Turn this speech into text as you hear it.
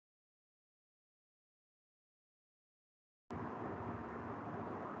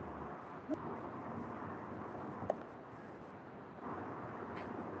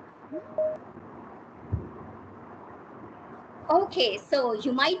Okay, so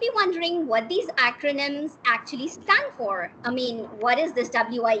you might be wondering what these acronyms actually stand for. I mean, what is this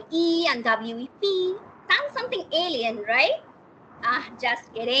WIE and WEP? Sounds something alien, right? Ah,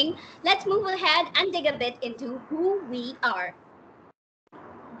 just kidding. Let's move ahead and dig a bit into who we are.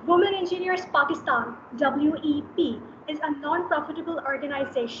 Women Engineers Pakistan (WEP) is a non-profitable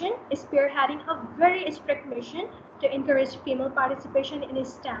organization spearheading a very strict mission to encourage female participation in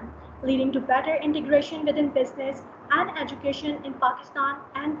STEM, leading to better integration within business and education in Pakistan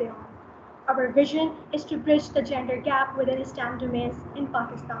and beyond. Our vision is to bridge the gender gap within STEM domains in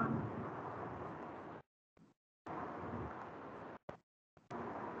Pakistan.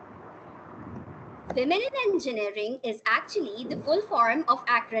 Women in Engineering is actually the full form of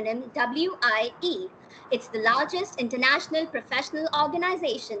acronym WIE. It's the largest international professional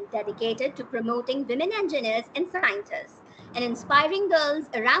organization dedicated to promoting women engineers and scientists and inspiring girls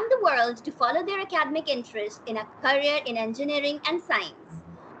around the world to follow their academic interests in a career in engineering and science.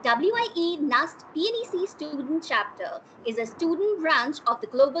 WIE NUST PNEC Student Chapter is a student branch of the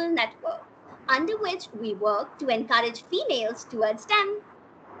global network, under which we work to encourage females towards STEM.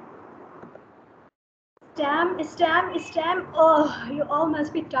 STEM, STEM, STEM. Oh, you all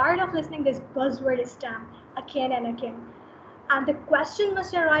must be tired of listening this buzzword STEM again and again. And the question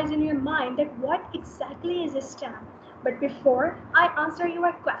must arise in your mind that what exactly is a STEM? But before I answer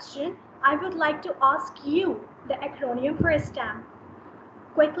your question, I would like to ask you the acronym for STEM.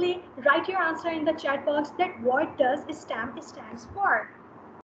 Quickly write your answer in the chat box that what does STEM stands for.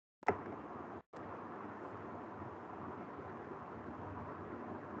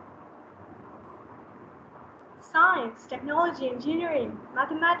 Science, technology, engineering,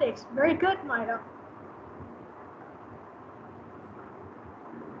 mathematics. Very good, Myra.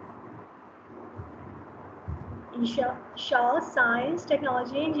 Shah, science,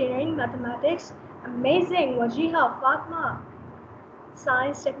 technology, engineering, mathematics. Amazing, Wajiha, Fatma.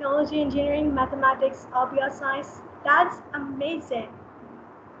 Science, technology, engineering, mathematics, Abia science. That's amazing.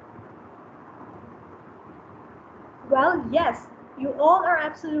 Well, yes, you all are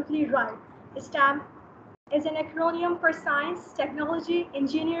absolutely right. STEM is an acronym for science, technology,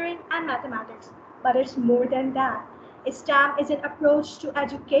 engineering, and mathematics. But it's more than that. STEM is an approach to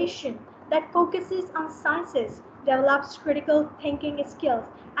education that focuses on sciences, develops critical thinking skills,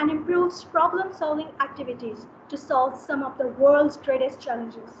 and improves problem solving activities to solve some of the world's greatest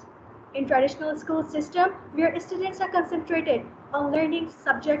challenges. In traditional school system, where students are concentrated on learning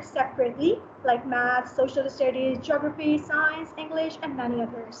subjects separately, like math, social studies, geography, science, English, and many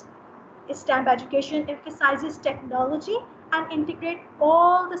others. STEM education emphasizes technology and integrates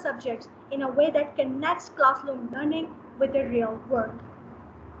all the subjects in a way that connects classroom learning with the real world.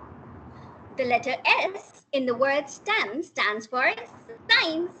 The letter S in the word STEM stands for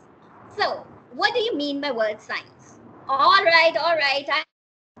science. So, what do you mean by word science? All right.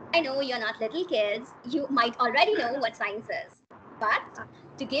 I know you're not little kids. You might already know what science is. But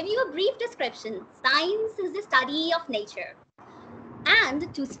to give you a brief description, science is the study of nature.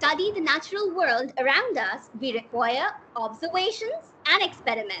 And to study the natural world around us, we require observations and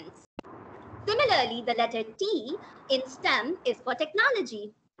experiments. Similarly, the letter T in STEM is for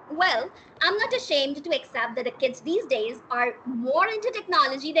technology. Well, I'm not ashamed to accept that the kids these days are more into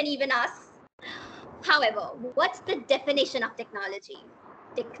technology than even us. However, what's the definition of technology?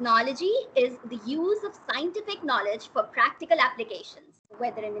 Technology is the use of scientific knowledge for practical applications,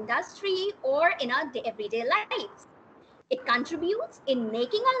 whether in industry or in our everyday lives. It contributes in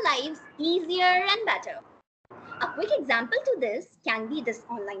making our lives easier and better. A quick example to this can be this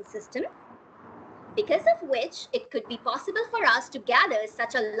online system, because of which it could be possible for us to gather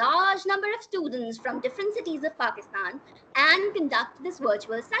such a large number of students from different cities of Pakistan and conduct this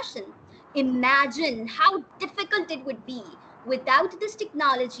virtual session. Imagine how difficult it would be without this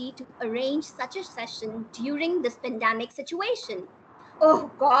technology to arrange such a session during this pandemic situation.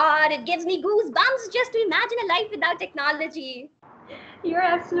 Oh God, it gives me goosebumps just to imagine a life without technology. You're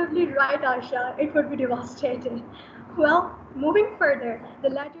absolutely right, Asha. It would be devastating. Well, moving further, the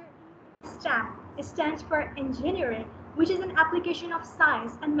letter STEM stands for engineering, which is an application of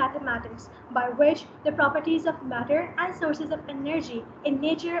science and mathematics by which the properties of matter and sources of energy in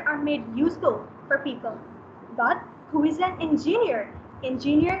nature are made useful for people. But who is an engineer?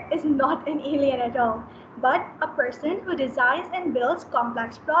 Engineer is not an alien at all, but a person who designs and builds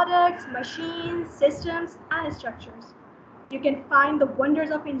complex products, machines, systems, and structures. You can find the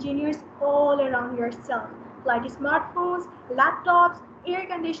wonders of engineers all around yourself, like smartphones, laptops, air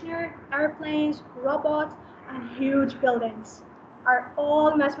conditioner, airplanes, robots, and huge buildings are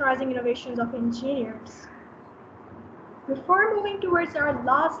all mesmerizing innovations of engineers. Before moving towards our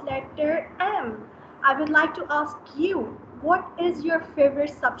last letter M, I would like to ask you, what is your favorite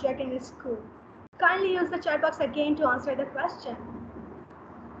subject in school? Kindly use the chat box again to answer the question.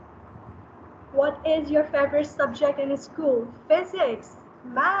 What is your favorite subject in school? Physics,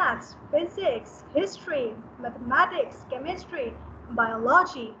 maths, physics, history, mathematics, chemistry,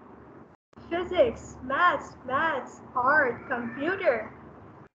 biology. Physics, maths, art, computer.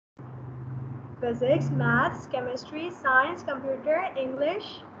 Physics, maths, chemistry, science, computer,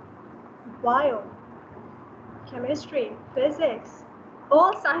 English, bio, chemistry, physics,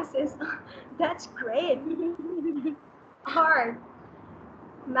 all sciences. That's great. Art,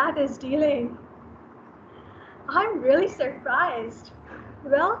 math is dealing. I'm really surprised.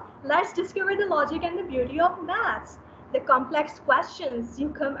 Well, let's discover the logic and the beauty of maths. The complex questions you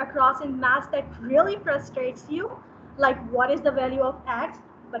come across in maths that really frustrates you, like what is the value of x,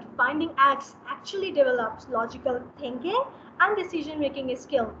 but finding x actually develops logical thinking and decision-making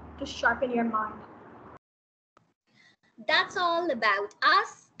skill to sharpen your mind. That's all about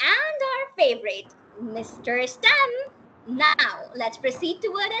us and our favorite, Mr. STEM. Now, let's proceed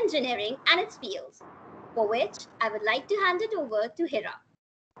toward engineering and its fields, for which I would like to hand it over to Hira.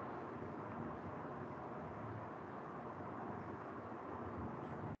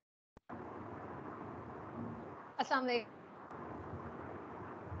 Assalamu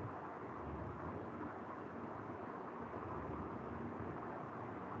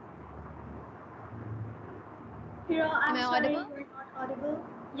Hero, Am I'm I sorry, audible? you're not audible.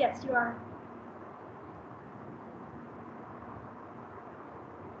 Yes, you are.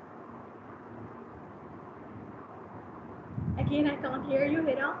 Again, I can't hear you,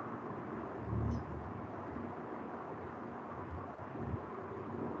 Hira.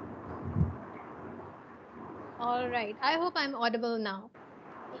 All right. I hope I'm audible now.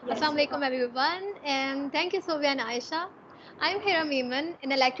 Yes, Assalamu you alaikum, are. everyone, and thank you, Sylvia and Aisha. I'm Hira Meeman,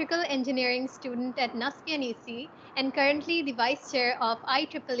 an electrical engineering student at NUSC and EC, and currently the vice chair of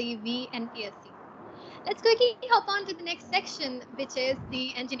IEEE and PSC. Let's quickly hop on to the next section, which is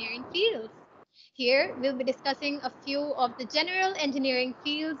the engineering fields. Here, we'll be discussing a few of the general engineering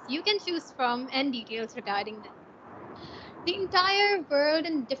fields you can choose from and details regarding them. The entire world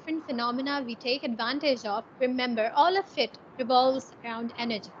and different phenomena we take advantage of, remember, all of it revolves around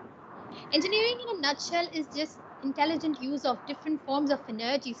energy. Engineering, in a nutshell, is just intelligent use of different forms of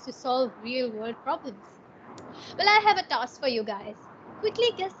energies to solve real world problems. Well, I have a task for you guys.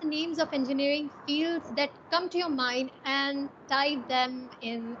 Quickly guess the names of engineering fields that come to your mind and type them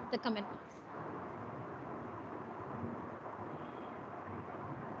in the comment box.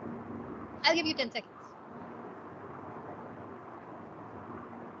 I'll give you 10 seconds.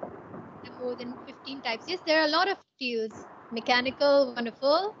 There are more than 15 types. Yes, there are a lot of fields. Mechanical,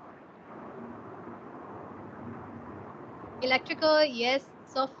 wonderful. Electrical, yes.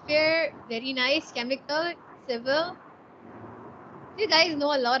 Software, very nice. Chemical, civil. You guys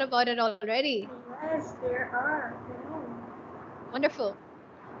know a lot about it already. Yes, there are. I know. Wonderful.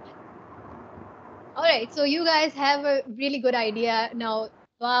 All right, so you guys have a really good idea now.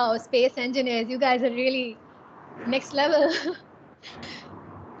 Wow, space engineers, you guys are really next level.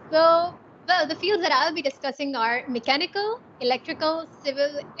 So, well, the fields that I'll be discussing are mechanical, electrical,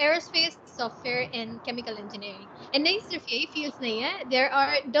 civil, aerospace, software, and chemical engineering. And नहीं सिर्फ यही fields नहीं है. There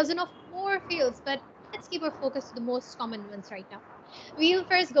are a dozen of more fields, but let's keep our focus to the most common ones right now. We'll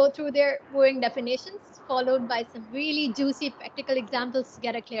first go through their boring definitions, followed by some really juicy practical examples to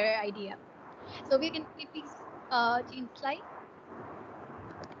get a clearer idea. So we can please change slide.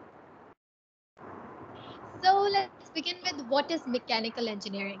 So let's begin with what is mechanical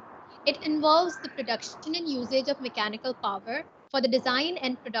engineering. It involves the production and usage of mechanical power for the design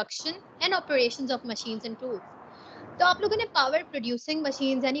and production and operations of machines and tools. तो आप लोगों ने power producing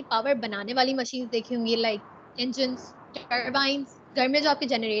machines यानी power बनाने वाली machines देखी होंगी like engines, turbines, घर में जो आपके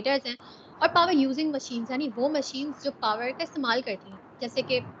generators हैं और power using machines यानी वो machines जो power का इस्तेमाल करती हैं जैसे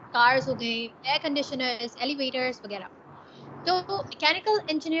कि cars हो गए, air conditioners, elevators वगैरह. So, mechanical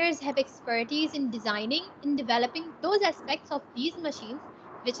engineers have expertise in designing and developing those aspects of these machines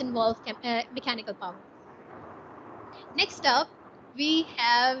which involve mechanical power. Next up, we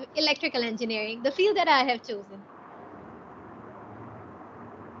have electrical engineering, the field that I have chosen.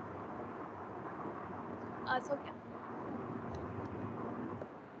 So,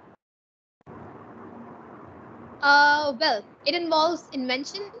 yeah. Well, it involves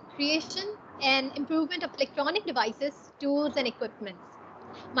invention, creation, and improvement of electronic devices, tools, and equipments.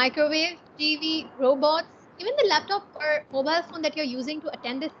 Microwave, TV, robots, even the laptop or mobile phone that you're using to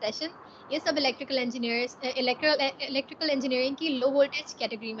attend this session, ये सब electrical engineers, electrical engineering की low voltage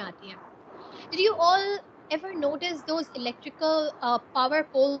category में आती हैं. Did you all Ever notice those electrical power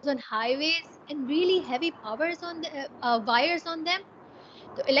poles on highways and really heavy powers on the wires on them?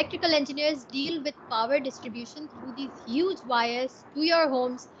 The electrical engineers deal with power distribution through these huge wires to your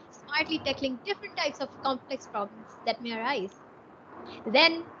homes, smartly tackling different types of complex problems that may arise.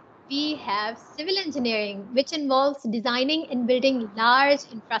 Then we have civil engineering, which involves designing and building large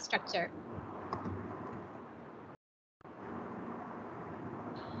infrastructure.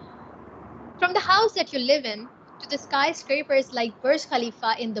 From the house that you live in to the skyscrapers like Burj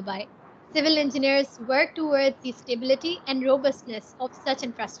Khalifa in Dubai, civil engineers work towards the stability and robustness of such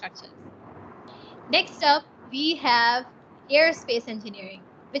infrastructures. Next up, we have aerospace engineering,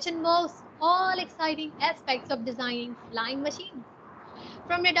 which involves all exciting aspects of designing flying machines.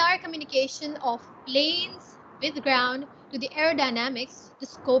 From radar communication of planes with ground to the aerodynamics, the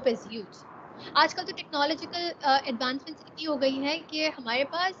scope is huge. आजकल तो technological advancements इतनी हो गई हैं कि हमारे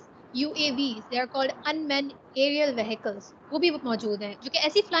पास UAVs, they are called unmanned aerial vehicles, वो भी मौजूद हैं जो कि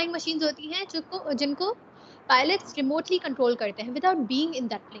ऐसी फ्लाइंग मशीन्स होती हैं जिनको पायलट्स रिमोटली कंट्रोल करते हैं without being in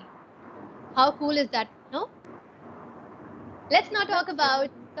that plane. How cool is that, no? Let's now talk about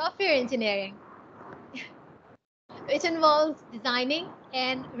software engineering, which involves designing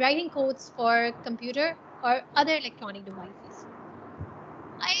and writing codes for computer or other electronic devices.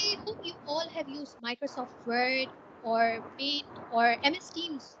 I hope you all have used Microsoft Word or Paint or MS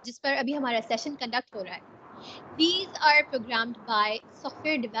Teams, जिस पर अभी हमारा session conduct हो रहा है. These are programmed by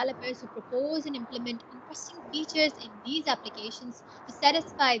software developers who propose and implement interesting features in these applications to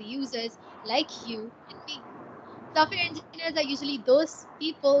satisfy the users like you and me. Software engineers are usually those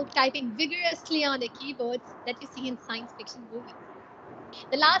people typing vigorously on their keyboards that you see in science fiction movies.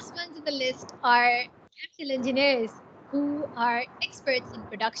 The last ones in the list are chemical engineers who are experts in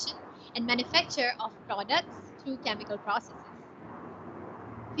production and manufacture of products through chemical processes.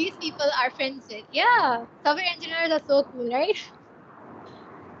 These people are friends with, yeah, software engineers are so cool, right?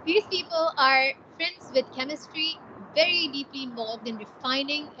 These people are friends with chemistry, very deeply involved in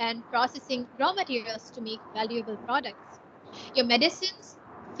refining and processing raw materials to make valuable products. Your medicines,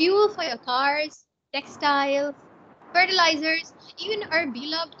 fuel for your cars, textiles, fertilizers, even our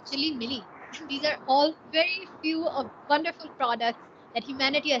beloved chili milli. These are all very few of wonderful products that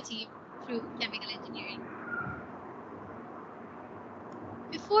humanity achieved through chemical engineering.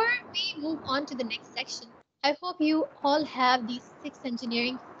 Before we move on to the next section, I hope you all have these 6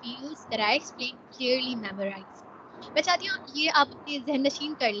 engineering fields that I explained clearly memorized. मैं चाहती हूँ ये आप अपने ज़हन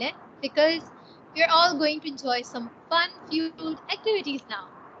नशीन कर लें because we're all going to enjoy some fun-fueled activities now.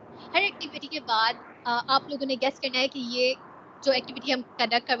 Her activity के बाद आप लोगों ने गेस करना है कि ये जो एक्टिविटी हम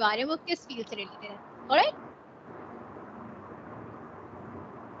कंडक्ट करवा रहे हैं वो किस फील्ड से रिलेटेड है. Alright?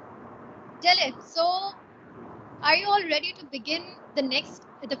 चलें, so are you all ready to begin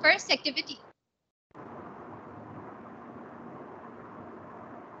the first activity?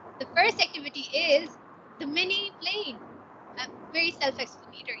 The first activity is the mini plane. Very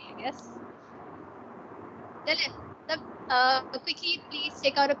self-explanatory, I guess. Quickly, please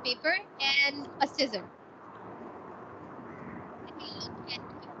take out a paper and a scissor. Let me look at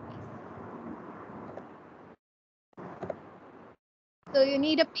this. So you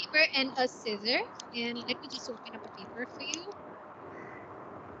need a paper and a scissor. And let me just open up a paper for you.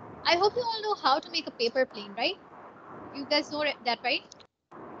 I hope you all know how to make a paper plane, right? You guys know that, right?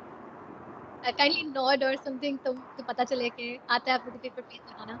 Kindly nod or something तो पता चले कि आता है आप लोगों को paper plane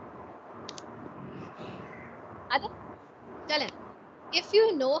बनाना. आता? चलें. If you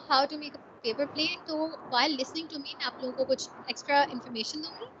know how to make a paper plane, तो while listening to me मैं आप लोगों को कुछ extra information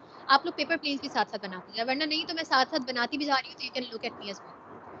दूंगी. आप लोग paper planes भी साथ साथ बना दीजिए. वरना नहीं तो मैं साथ साथ बनाती भी जा रही हूँ तो you can look at me as well.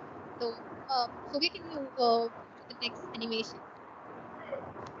 So we can move to the next animation.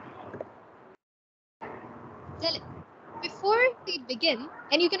 चलें. Before we begin,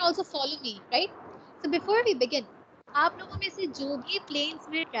 and you can also follow me, right? So before we begin, आप लोगों में से जो भी planes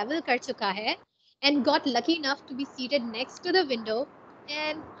में travel कर चुका है and got lucky enough to be seated next to the window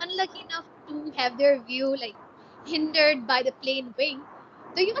and unlucky enough to have their view like hindered by the plane wing,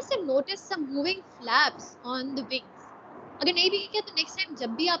 so you must have noticed some moving flaps on the wings. अगर नहीं भी किया तो next time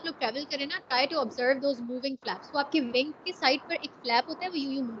जब भी आप लोग travel करें ना, try to observe those moving flaps. वो आपके wing के side पर एक flap होता है, वो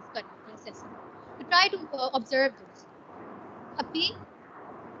यूं move करता है ऐसे. So try to observe those. Abhi,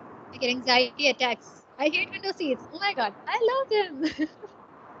 I get anxiety attacks. I hate window seats. Oh my god, I love them.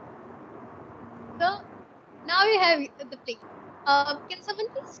 So now we have the plane. Can someone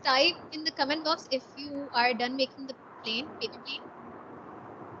please type in the comment box if you are done making the plane, paper plane?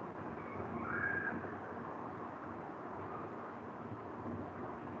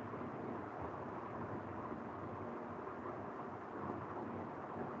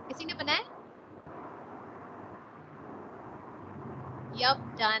 किसी ने बनाया?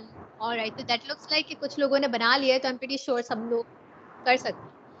 done. All right, so that looks like कि कुछ लोगों ने बना लिया है, तो I'm pretty sure सब लोग कर सकते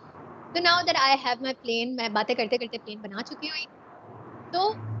हैं. So now that I have my plane, मैं बातें करते करते plane बना चुकी हूँ. So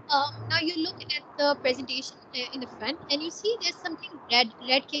now you look at the presentation in the front and you see there's something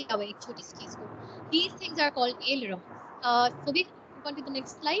red किया हुआ है एक छोटी सी चीज को. These things are called ailerons. So we move on to the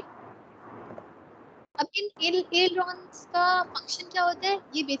next slide. अब इन ailerons का फंक्शन क्या होता है?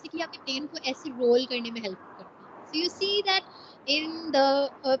 ये बेसिकली आपके प्लेन को ऐसे रोल करने में हेल्प करता है. So you see that in the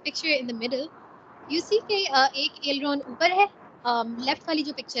picture in the middle, you see कि एक aileron ऊपर है. लेफ्ट वाली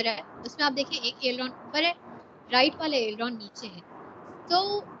जो पिक्चर है उसमें आप देखिए एक aileron ऊपर है, राइट वाला aileron नीचे है. So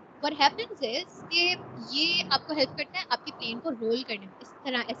what happens is कि ये आपको हेल्प करता है आपके प्लेन को रोल करने में, इस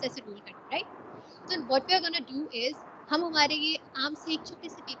तरह ऐसे ऐसे रोल करने में, right? So what we are gonna do is हम हमारे ये आम से एक छोटे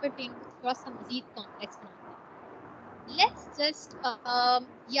से पेपर प्लेन को थोड़ा सा मजीद कॉम्प्लेक्स बनाते हैं. Let's just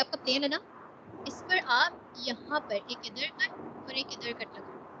ये आपका प्लेन है ना, इस पर आप यहाँ पर एक इधर कट और एक इधर कट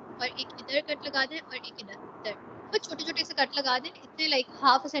लगा और एक इधर कट लगा दें और एक इधर, तो छोटे छोटे से कट लगा दें, इतने लाइक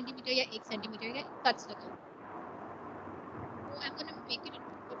 1/2 सेंटीमीटर या 1 सेंटीमीटर या कट्स लगाओ. So I'm gonna make it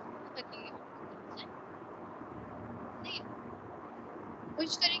into ताकि नहीं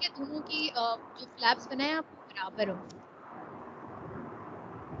कोशिश करेंगे दोनों की जो फ्लैप्स बनाए आप बराबर हो.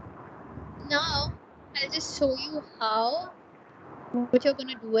 Now I'll just show you how. What you're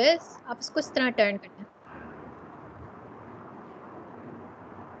gonna do is आप इसको इस तरह टर्न करना है.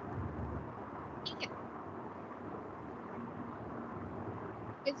 ठीक है.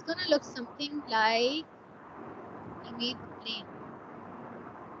 It's gonna look something like I made plane.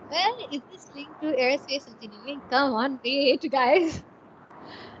 Where is this link to aerospace engineering? Come on, wait, guys.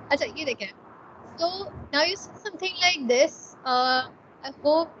 अच्छा ये देखें. So now you see something like this. I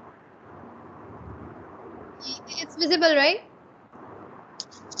hope it's visible, right?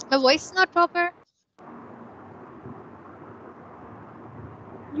 My voice is not proper.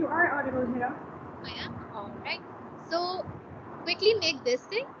 You are audible, Hira. I am. All right. So quickly make this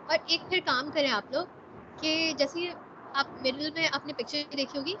thing. और एक फिर काम करें आप लोग कि जैसे आप मिडिल में आपने पिक्चर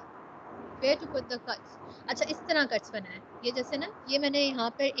देखी होगी where to put the cuts. अच्छा इस तरह कट्स बनाए. ये जैसे ना ये मैंने यहाँ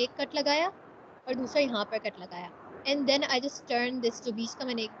पर एक कट लगाया और दूसरा यहाँ पर कट लगाया. And then I just turn this जो बीच का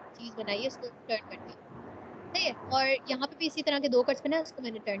मैंने एक चीज बनाई है उसको टर्न कर दिया. सही है. और यहाँ पे भी इसी तरह के 2 कट्स बनाए उसको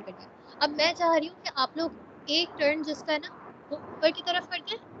मैंने टर्न कर दिया. अब मैं चाह रही हूँ कि आप लोग एक टर्न जिसका है ना वो ऊपर की तरफ कर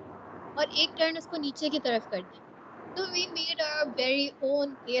दें और एक टर्न उसको नीचे की तरफ कर दें. तो we made our very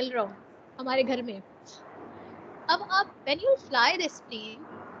own aileron हमारे घर में. अब आप when you fly this plane,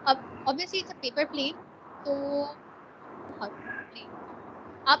 अब obviously it's a paper plane, तो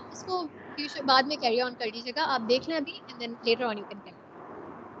आप इसको बाद में कैरी ऑन कर दीजिएगा. आप देख लें अभी and then later on you can carry.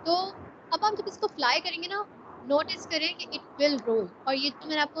 तो अब आप जब इसको फ्लाई करेंगे ना नोटिस करें कि इट विल रोल. और ये जो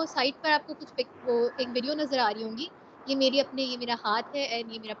मैंने आपको साइड पर आपको कुछ वो एक वीडियो नजर आ रही होंगी, ये मेरा हाथ है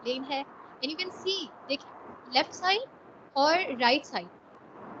एंड ये मेरा प्लेन है एंड यू कैन सी देखिए लेफ्ट साइड और राइट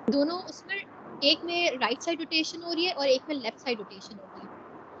साइड दोनों उसमें एक में राइट साइड रोटेशन हो रही है और एक में लेफ्ट साइड रोटेशन हो रही है.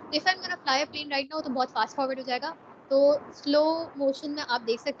 If I am gonna fly a plane right now तो बहुत फास्ट फॉरवर्ड हो जाएगा. तो स्लो मोशन में आप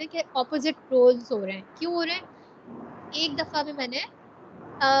देख सकते हैं कि ऑपोजिट रोल्स हो रहे हैं. क्यों हो रहे हैं? एक दफा में मैंने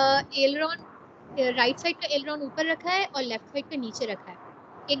एलरॉन राइट साइड का एलरॉन ऊपर रखा है और लेफ्ट साइड का नीचे रखा है.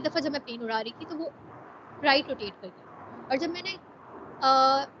 एक दफा जब मैं प्लेन उड़ा रही थी तो वो राइट रोटेट कर गया और जब मैंने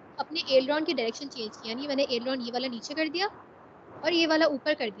अपने एलरॉन की डायरेक्शन चेंज किया यानी मैंने एलरॉन ये वाला नीचे कर दिया और ये वाला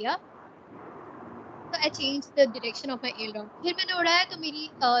ऊपर कर दिया तो I change the direction of my aileron. फिर मैंने उड़ाया तो मेरी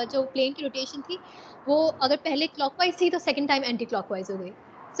जो प्लेन की रोटेशन थी वो अगर पहले क्लॉकवाइज थी तो सेकंड टाइम एंटी क्लॉकवाइज हो गई.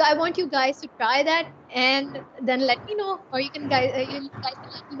 So I want you guys to try that and then let me know, or you guys can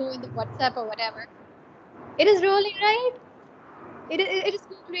let me know in the WhatsApp or whatever. It is rolling, right? It is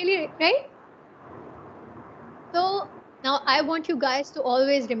really right. So now I want you guys to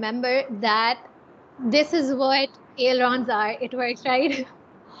always remember that this is what ailerons are. It works, right?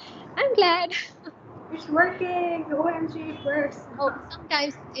 I'm glad. It's working. OMG, it works. Oh,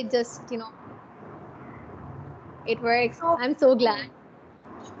 sometimes it just it works. I'm so glad.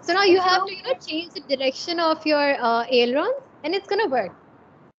 So now you have to change the direction of your ailerons and it's gonna work.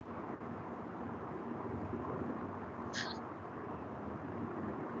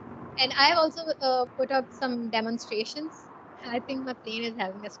 And I have also put up some demonstrations. I think my plane is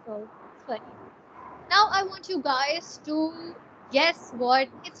having a scroll. It's funny. Now I want you guys to guess what.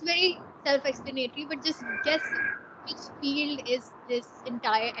 It's very self-explanatory, but just guess which field is this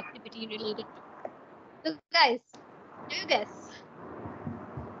entire activity related to. So guys, do you guess?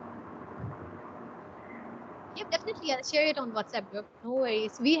 Yep, definitely. I'll share it on WhatsApp group. No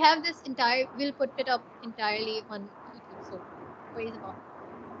worries. We have this entire. We'll put it up entirely on YouTube. So, no worries about it.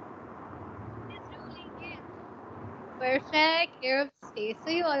 It's rolling in. Perfect. Aerospace. So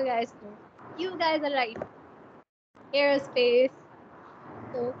you all guys know. You guys are right. Aerospace.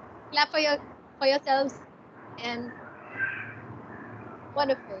 So clap for yourselves and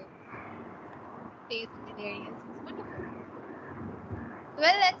wonderful. Space engineering is wonderful.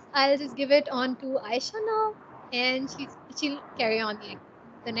 Well, I'll just give it on to Aisha now, and she'll carry on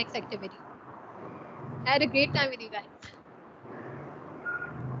the next activity. I had a great time with you guys.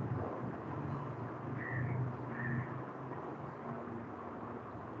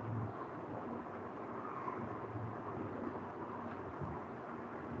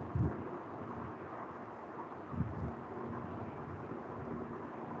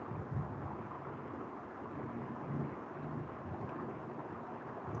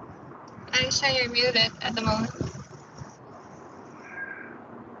 Aisha, you're muted at the moment.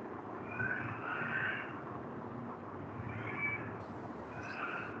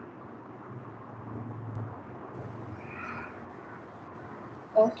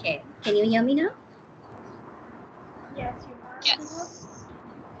 Okay, can you hear me now? Yes, you are. Yes.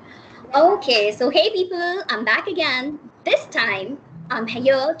 Okay, so hey people, I'm back again. This time, I'm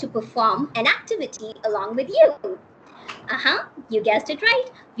here to perform an activity along with you. You guessed it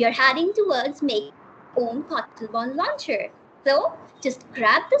right. We are heading towards making our own cotton ball launcher. So just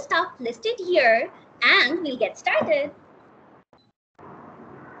grab the stuff listed here and we'll get started.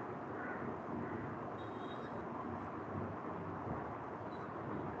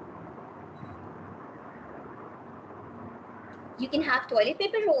 You can have toilet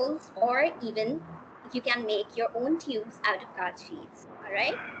paper rolls or even you can make your own tubes out of card sheets. All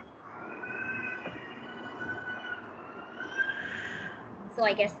right. So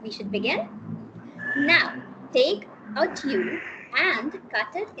I guess we should begin. Now take a tube and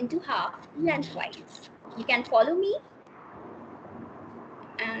cut it into half lengthwise. You can follow me.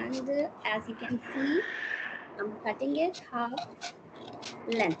 And as you can see, I'm cutting it half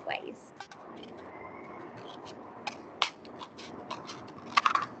lengthwise.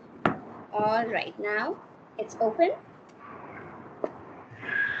 All right, now it's open.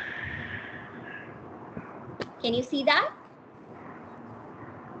 Can you see that?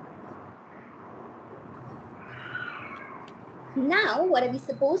 Now what are we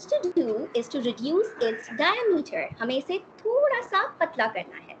supposed to do is to reduce its diameter. हमें इसे थोड़ा सा पतला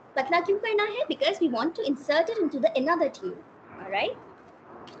करना है. पतला क्यों करना है? Because we want to insert it into the another tube. All right.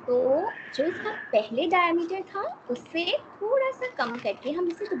 तो जो इसका पहले डायमीटर था उससे थोड़ा सा कम करके हम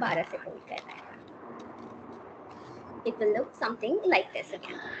इसे दोबारा से फोल्ड कर रहे हैं. It will look something like this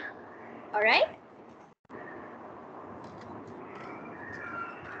again. All right.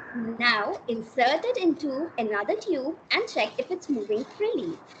 Now insert it into another tube and check if it's moving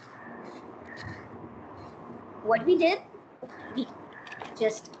freely. What we did, we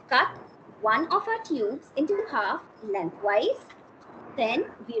just cut one of our tubes into half lengthwise. Then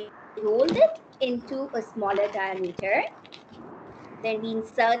we rolled it into a smaller diameter. Then we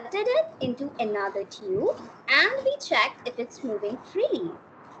inserted it into another tube and we checked if it's moving freely.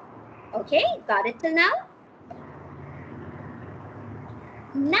 Okay, got it till now?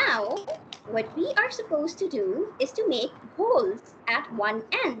 Now, what we are supposed to do is to make holes at one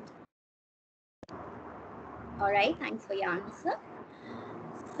end. All right, thanks for your answer.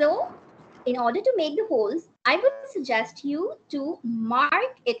 So, in order to make the holes, I would suggest you to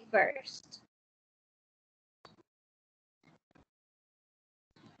mark it first.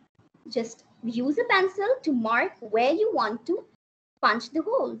 Just use a pencil to mark where you want to punch the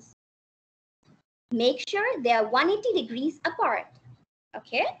holes. Make sure they are 180 degrees apart.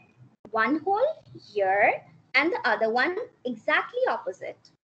 Okay, one hole here and the other one exactly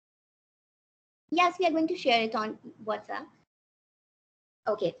opposite. Yes, we are going to share it on WhatsApp.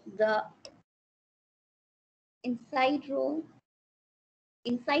 Okay, the inside roll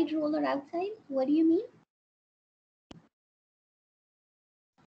or outside? What do you mean?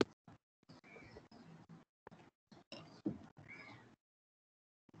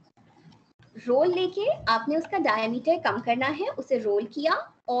 Role लेके आपने उसका diameter कम करना है, उसे role किया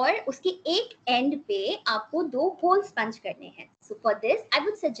और उसके एक एंड पे आपको दो होल्स पंच करने हैं. So for this I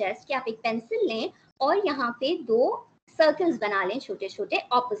would suggest कि आप एक पेंसिल लें और यहाँ पे दो सर्कल्स बना लें छोटे छोटे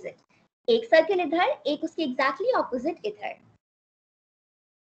ऑपोजिट. एक सर्कल इधर, एक उसके एग्जैक्टली ऑपोजिट इधर.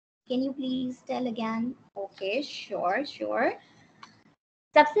 Can you please tell again? Okay, sure.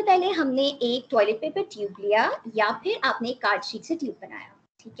 सबसे पहले हमने एक टॉयलेट पेपर ट्यूब लिया या फिर आपने एक कार्ड शीट से ट्यूब बनाया.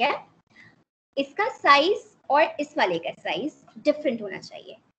 ठीक है, इसका साइज और इस वाले का साइज डिफरेंट होना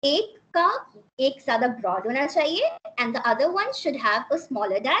चाहिए. एक ज्यादा ब्रॉड होना चाहिए and the other one should have a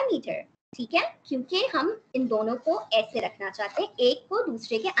smaller diameter. ठीक है, क्योंकि हम इन दोनों को ऐसे रखना चाहते हैं, एक को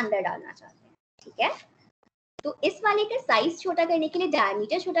दूसरे के अंदर डालना चाहते हैं. ठीक है, तो इस वाले का साइज छोटा करने के लिए,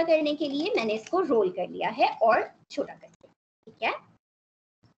 डायमीटर छोटा करने के लिए मैंने इसको रोल कर लिया है और छोटा कर दिया, ठीक है।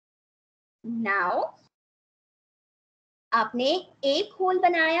 नाउ आपने एक होल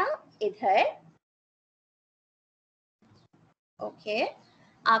बनाया इधर, ओके,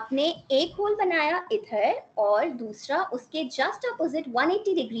 आपने एक होल बनाया इधर और दूसरा उसके जस्ट अपोजिट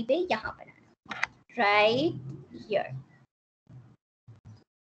 180 डिग्री पे यहां बनाया, right here.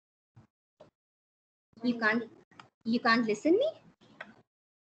 You can't listen me?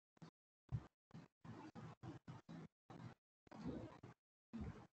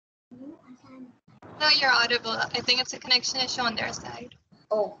 No, you're audible. I think it's a connection issue on their side.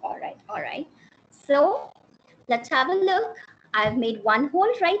 Oh, all right, all right. So let's have a look. I've made one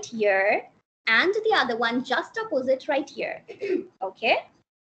hole right here and the other one just opposite right here. Okay.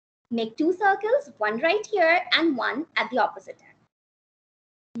 Make two circles, one right here and one at the opposite end.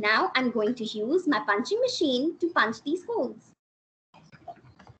 Now I'm going to use my punching machine to punch these holes.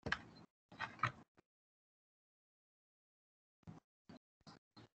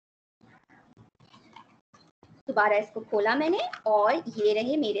 दोबारा इसको खोला मैंने और ये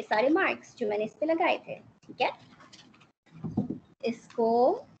रहे मेरे सारे marks जो मैंने इस पे लगाए थे, ठीक है। इसको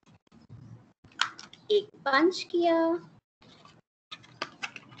एक पंच किया,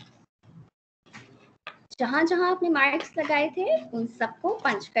 जहां जहां आपने मार्क्स लगाए थे उन सबको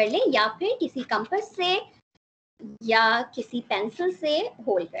पंच कर लें या फिर किसी कंपास से या किसी पेंसिल से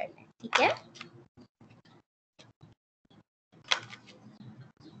होल कर लें, ठीक है।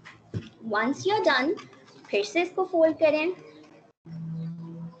 वंस यू आर डन, फिर से इसको फोल्ड करें,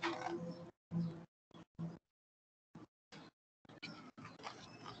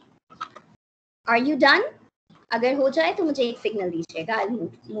 आर यू डन? अगर हो जाए तो मुझे एक सिग्नल दीजिएगा, I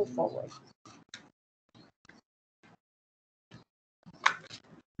move forward.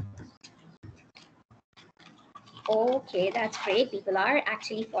 Okay, that's great. People are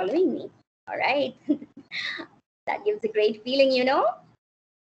actually following me. All right. That gives a great feeling, you know.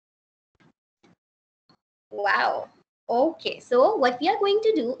 Wow. Okay, so what we are going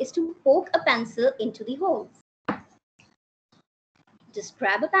to do is to poke a pencil into the holes. Just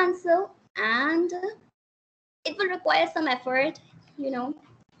grab a pencil and it will require some effort, you know.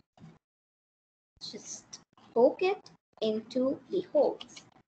 Just poke it into the holes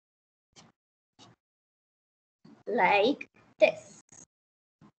like this.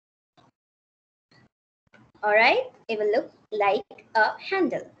 All right, it will look like a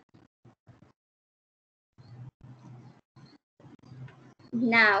handle.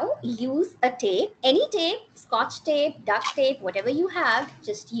 Now use a tape, any tape, scotch tape, duct tape, whatever you have,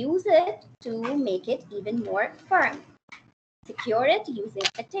 just use it to make it even more firm. Secure it using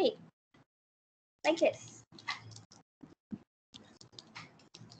a tape, like this.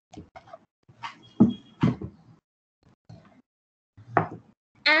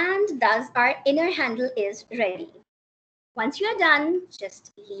 And thus our inner handle is ready. Once you are done,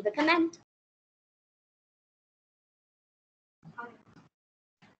 just leave a comment.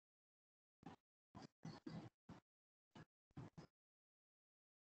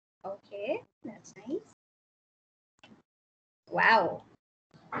 Okay, that's nice. Wow.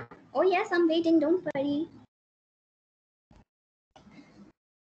 Oh yes, I'm waiting, don't worry.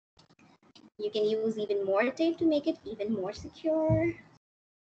 You can use even more tape to make it even more secure.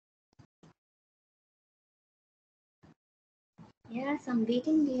 Yes, I'm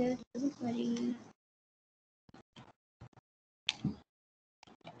waiting there, don't worry.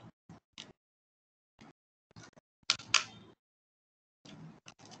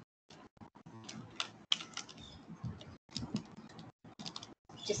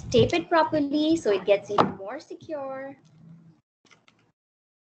 Just tape it properly so it gets even more secure.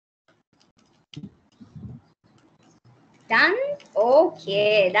 Done?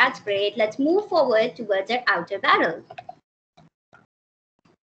 Okay, that's great. Let's move forward towards our outer barrel.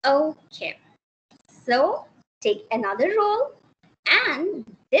 Okay, so take another roll and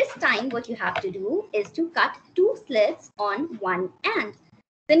this time what you have to do is to cut two slits on one end.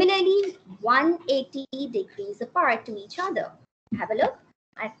 Similarly, 180 degrees apart to each other. Have a look.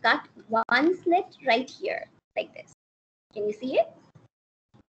 I've cut one slit right here, like this. Can you see it?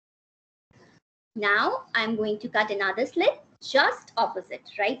 Now I'm going to cut another slit just opposite,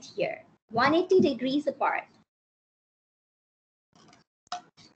 right here, 180 degrees apart.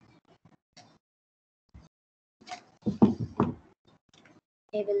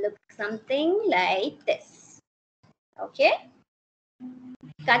 It will look something like this. Okay?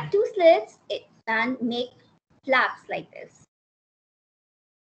 Cut two slits and make flaps like this.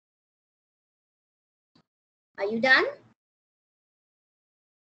 Are you done?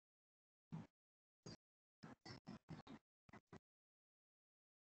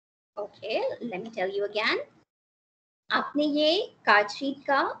 Okay, let me tell you again. आपने ये card sheet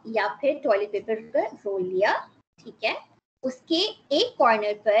का या फिर toilet paper का role लिया, ठीक है, उसके एक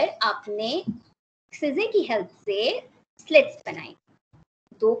कॉर्नर पर आपने सिजर की हेल्प से स्लिट्स बनाई,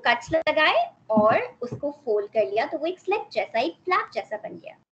 2 कट्स लगाए और उसको फोल्ड कर लिया, तो वो एक स्लिट जैसा, एक फ्लैप जैसा बन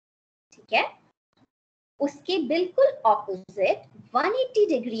गया, ठीक है। उसके बिल्कुल ऑपोजिट 180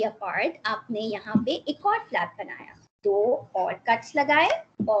 डिग्री अपार्ट आपने यहाँ पे एक और फ्लैप बनाया, 2 और कट्स लगाए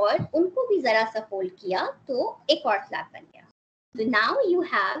और उनको भी जरा सा फोल्ड किया, तो एक और फ्लैप बन गया. So now you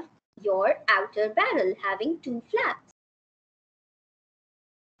have your outer barrel having 2 flaps.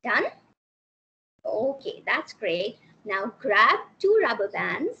 Done? Okay, that's great. Now grab 2 rubber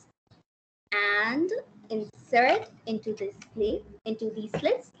bands and insert into this slip, into these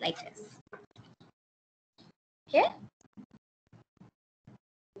slits like this. Okay?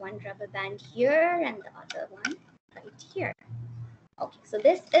 One rubber band here and the other one right here. Okay, so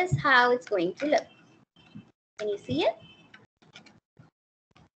this is how it's going to look. Can you see it?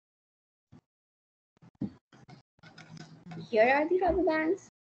 Here are the rubber bands.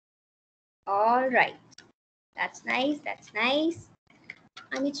 All right. That's nice. That's nice.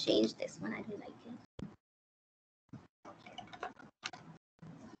 Let me change this one. I don't like it.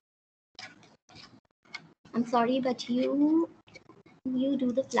 I'm sorry, but you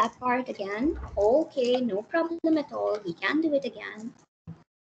do the flat part again. Okay, no problem at all. We can do it again.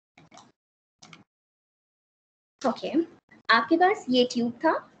 Okay. आपके पास ये tube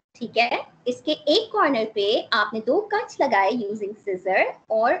था, ठीक है, इसके एक corner पे आपने 2 cuts लगाए यूजिंग सिजर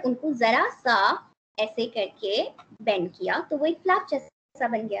और उनको जरा सा ऐसे करके बेंड किया, तो वो एक फ्लैप जैसा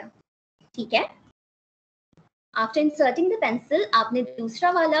बन गया, ठीक है. आफ्टर इंसर्टिंग द पेंसिल आपने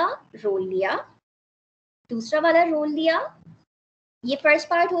दूसरा वाला रोल लिया. ये फर्स्ट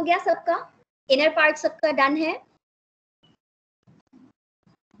पार्ट हो गया सबका, इनर पार्ट सबका डन है.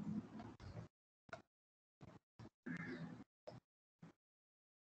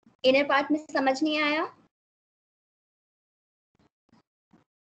 इनर पार्ट में समझ नहीं आया?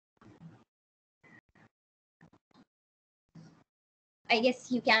 I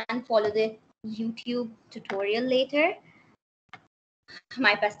guess you can follow the YouTube tutorial later.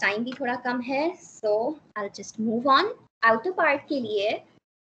 हमारे पास टाइम भी थोड़ा कम है, so I'll just move on. Outer part के लिए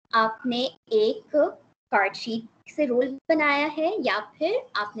आपने एक कार्ड शीट से रोल बनाया है या फिर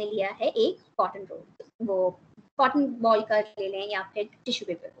आपने लिया है एक कॉटन रोल, वो कॉटन बॉल का ले लें या फिर टिश्यू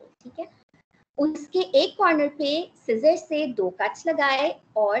पेपर रोल, ठीक है. उसके एक कॉर्नर पे सिजर से 2 कट्स लगाए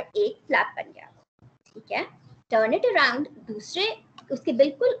और एक फ्लैप बन गया, ठीक है. टर्न इट अराउंड, दूसरे उसके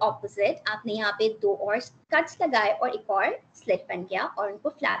बिल्कुल ऑपोजिट आपने यहाँ पे 2 और कट्स लगाए और एक और स्लिट बन गया और उनको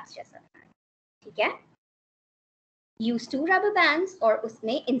फ्लैप्स जैसा बनाया, ठीक है. यूज 2 रबर बैंड्स और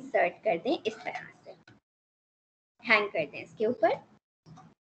उसमें इंसर्ट कर दें, इस तरह से हैंग कर दें इसके ऊपर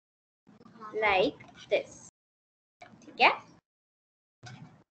लाइक दिस, ठीक है.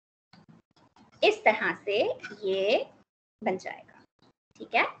 इस तरह से ये बन जाएगा,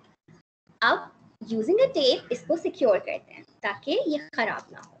 ठीक है. अब यूजिंग अ टेप इसको सिक्योर करते हैं ताकि ये खराब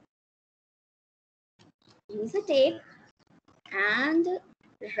ना हो. Use a tape and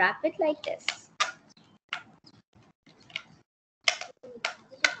wrap it like this.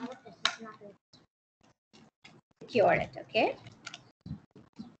 Secure it, okay?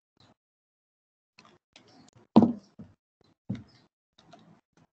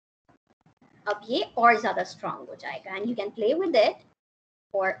 अब ये और ज़्यादा strong हो जाएगा and you can play with it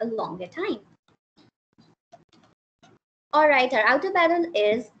for a longer time. All right, our outer barrel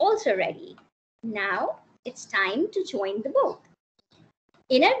is also ready. Now it's time to join the both.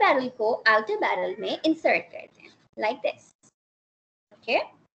 Inner barrel को outer barrel में insert करते हैं like this. Okay?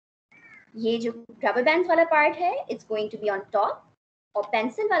 ये जो rubber bands वाला part है, it's going to be on top और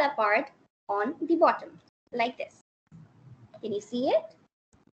pencil वाला part on the bottom like this. Can you see it?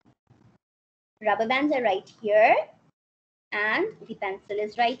 Rubber bands are right here and the pencil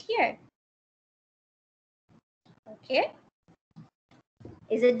is right here. Okay?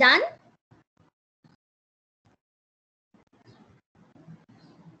 Is it done?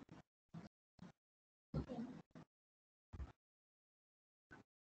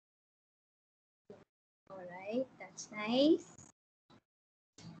 All right, that's nice.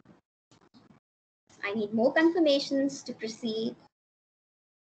 I need more confirmations to proceed.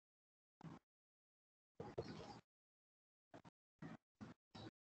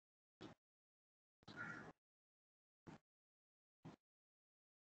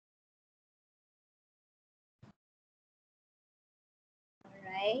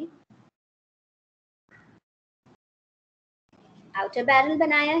 Right. Outer barrel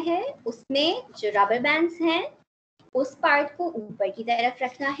बनाया है, उसमें जो rubber bands हैं उस part को ऊपर की तरफ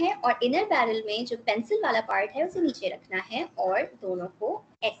रखना है और इनर बैरल में जो पेंसिल वाला पार्ट है उसे नीचे रखना है और दोनों को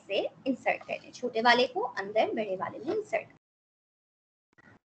ऐसे इंसर्ट करना है, छोटे वाले को अंदर बड़े वाले में insert.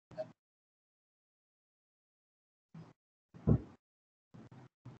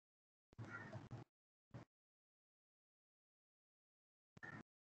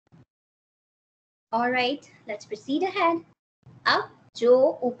 Alright, let's proceed ahead. अब जो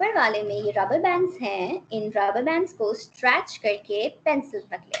ऊपर वाले में ये रबर बैंड्स हैं, इन रबर बैंड्स को स्ट्रेच करके पेंसिल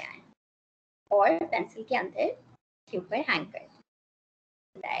तक ले आए और पेंसिल के अंदर के ऊपर हैंग कर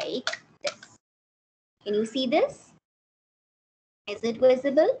like this. Can you see this? Is it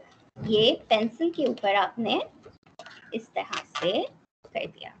visible? ये पेंसिल के ऊपर आपने इस तरह से कर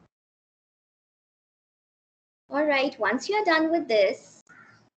दिया। Alright, once you're done with this,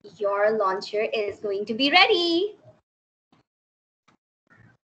 your launcher is going to be ready.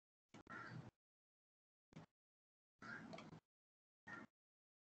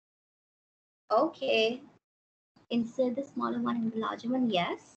 Okay, insert the smaller one and the larger one,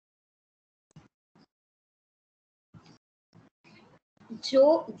 yes. जो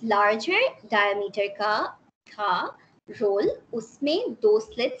larger diameter का था रोल, उसमें 2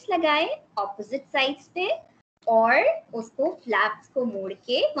 slits लगाए opposite sides पे और उसको फ्लैप्स को मोड़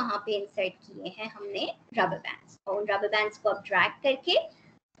के वहां पे इंसर्ट किए हैं हमने रबर बैंड्स, और उन रबर बैंड्स को अब ड्रैग करके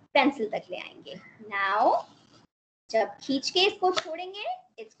पेंसिल तक ले आएंगे। नाउ जब खींच के इसको छोड़ेंगे,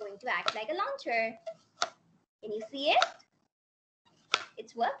 it's going to act like a launcher. Can you see it?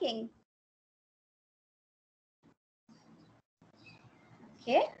 It's working.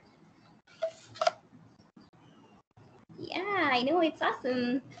 Okay. Yeah, I know, it's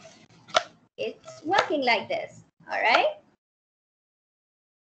awesome. It's working like this. All right.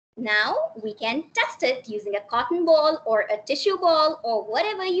 Now we can test it using a cotton ball or a tissue ball or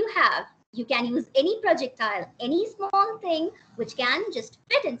whatever you have. You can use any projectile, any small thing which can just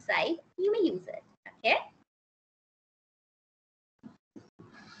fit inside, you may use it. Okay.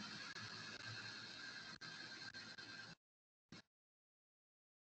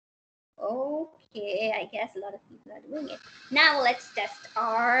 Okay, I guess a lot of people are doing it. Now let's test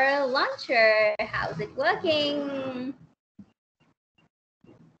our launcher. How's it working?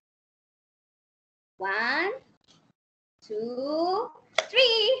 1, 2,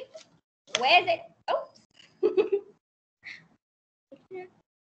 3. Where's it? Oops.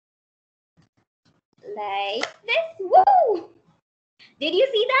 Like this. Woo! Did you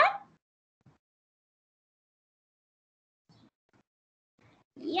see that?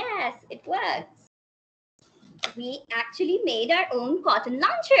 Yes, it works. We actually made our own cotton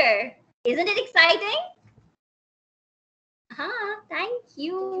launcher. Isn't it exciting? Thank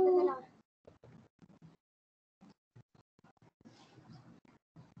you.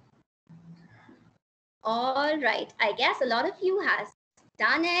 All right, I guess a lot of you has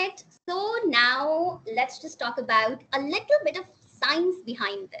done it. So now let's just talk about a little bit of science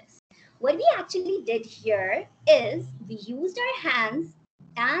behind this. What we actually did here is we used our hands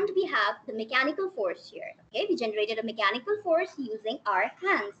and we have the mechanical force here. Okay, we generated a mechanical force using our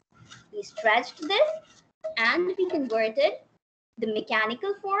hands. We stretched this and we converted the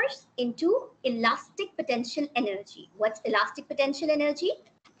mechanical force into elastic potential energy. What's elastic potential energy?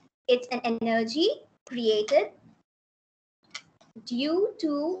 It's an energy created due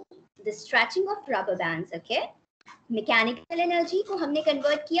to the stretching of rubber bands. Okay, mechanical energy को हमने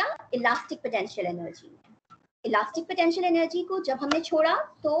convert किया elastic potential energy में. Elastic potential energy को जब हमने छोड़ा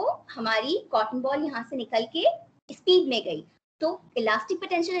तो हमारी कॉटन बॉल यहाँ से निकल के स्पीड में गई, तो इलास्टिक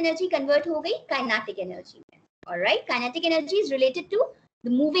पोटेंशियल एनर्जी कन्वर्ट हो गई काइनेटिक एनर्जी में. Alright, kinetic energy is related to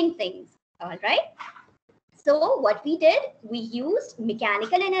the moving things. Alright, so what we did, we used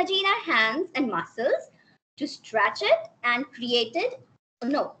mechanical energy in our hands and muscles to stretch it and created,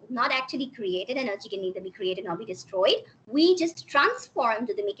 no, not actually created, energy can neither be created nor be destroyed. We just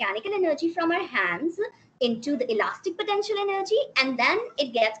transformed the mechanical energy from our hands into the elastic potential energy, and then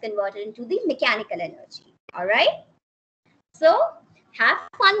it gets converted into the mechanical energy. All right, so have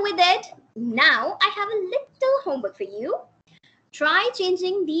fun with it. Now I have a little homework for you. Try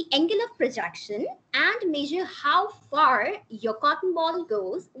changing the angle of projection and measure how far your cotton ball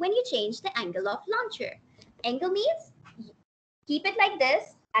goes when you change the angle of launcher. Angle means keep it like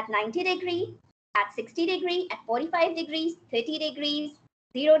this at 90 degrees, at 60 degrees, at 45 degrees, 30 degrees,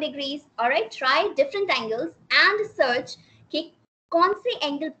 0 degrees. All right, try different angles and search कि कौन से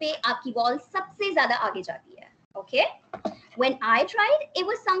angle पे आपकी ball सबसे ज्यादा आगे जाती है. Okay, when I tried, it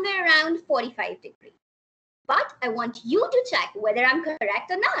was somewhere around 45 degrees. But I want you to check whether I'm correct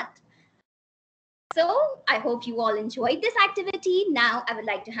or not. So I hope you all enjoyed this activity. Now I would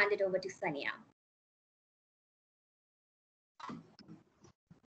like to hand it over to Sania.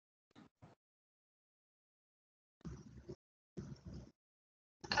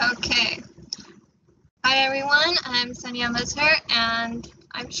 Okay. Hi everyone, I'm Sania Mazhar, and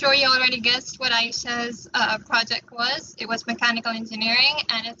I'm sure you already guessed what Aisha's project was. It was mechanical engineering,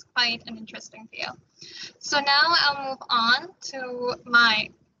 and it's quite an interesting field. So now I'll move on to my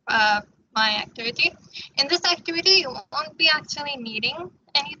activity. In this activity, you won't be actually needing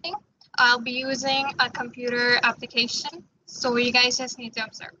anything. I'll be using a computer application, so you guys just need to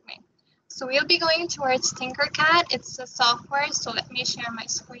observe me. So we'll be going towards Tinkercad. It's a software, so let me share my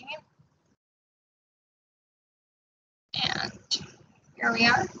screen. And here we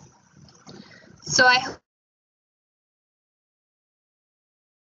are. So I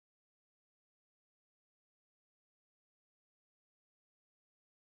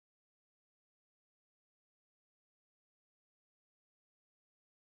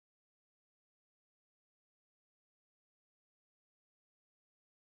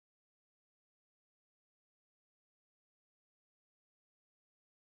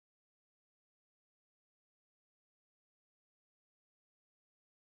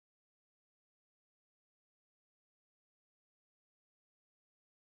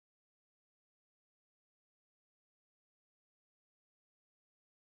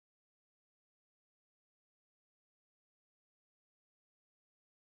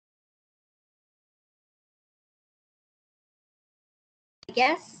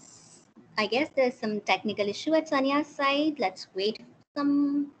I guess there's some technical issue at Sania's side. Let's wait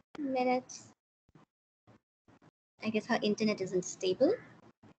some minutes. I guess her internet isn't stable.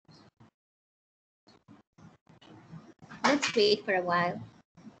 Let's wait for a while.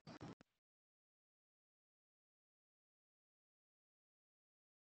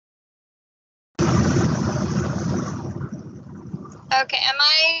 Okay, am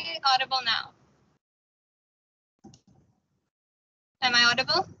I audible now? Am I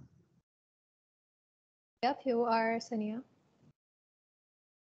audible? Yep, you are, Sania.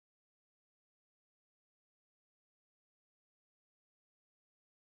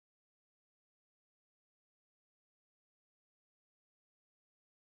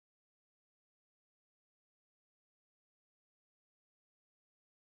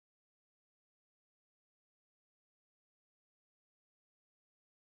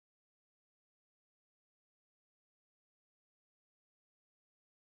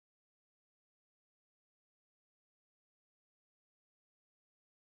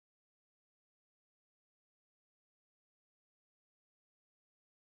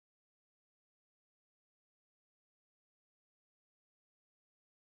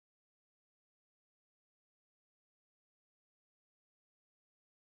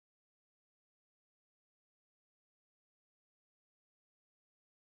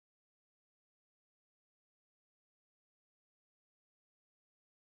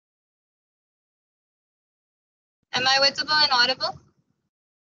 Am I visible and audible?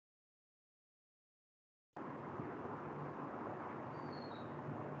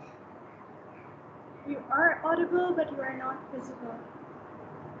 You are audible, but you are not visible.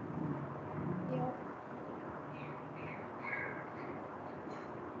 Yep.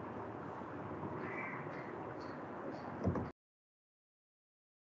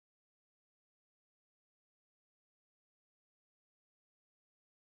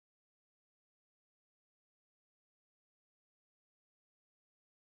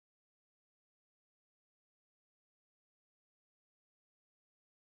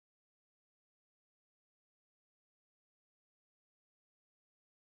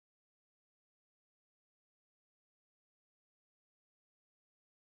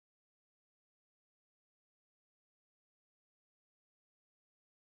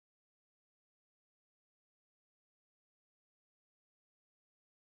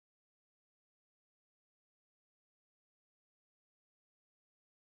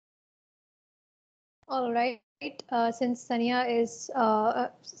 All right. Since Sania is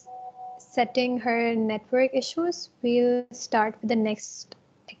setting her network issues, we'll start with the next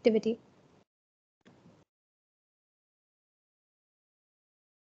activity.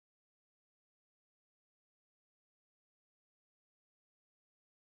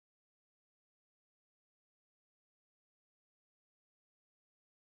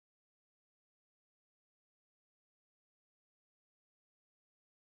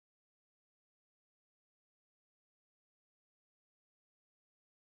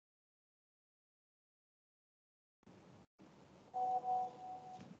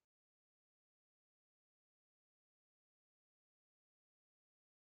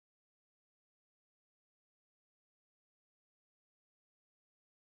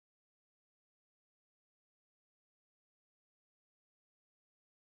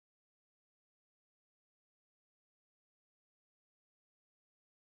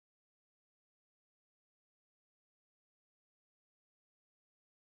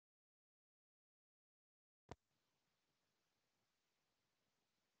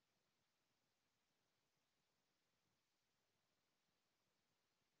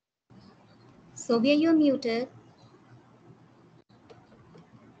 Sylvia, you're muted.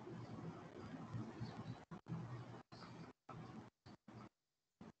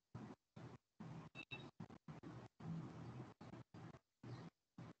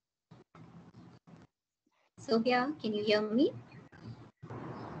 Sylvia, can you hear me?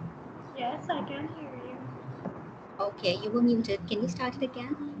 Yes, I can hear you. Okay, you were muted. Can you start it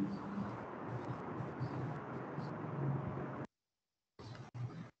again?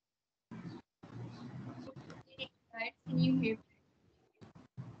 Right? Can you hear me?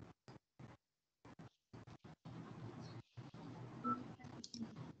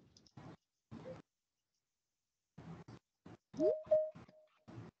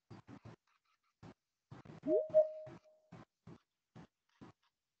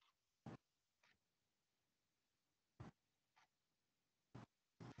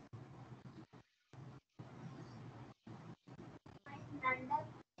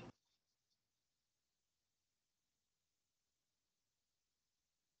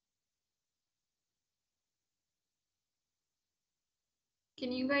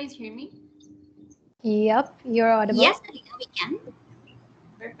 Can you guys hear me? Yep, you're audible. Yes, Alina, we can.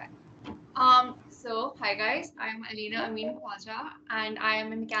 Perfect. So hi guys, I'm Alina Amin Khwaja and I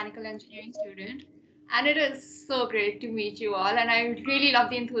am a mechanical engineering student. And it is so great to meet you all, and I really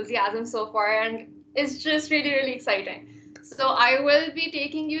love the enthusiasm so far, and it's just really, really exciting. So I will be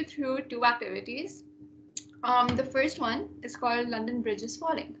taking you through two activities. The first one is called London Bridge is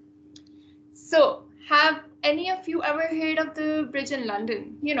Falling. So, have any of you ever heard of the bridge in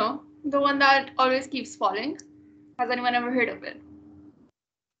London? You know, the one that always keeps falling? Has anyone ever heard of it?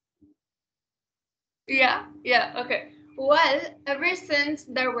 Yeah, okay. Well, ever since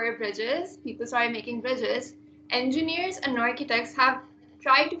there were bridges, people started making bridges, engineers and architects have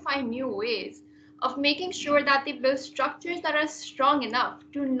tried to find new ways of making sure that they build structures that are strong enough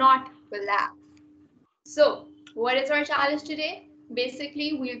to not collapse. So, what is our challenge today?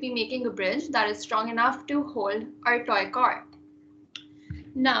 Basically, we'll be making a bridge that is strong enough to hold our toy car.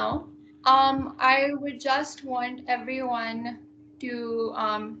 Now, I would just want everyone to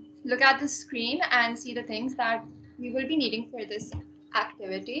look at the screen and see the things that we will be needing for this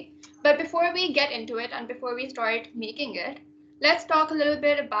activity. But before we get into it and before we start making it, let's talk a little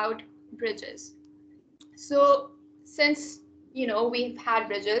bit about bridges. So, since we've had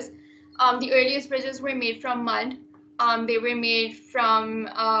bridges, the earliest bridges were made from mud. They were made from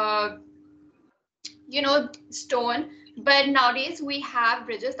stone, but nowadays we have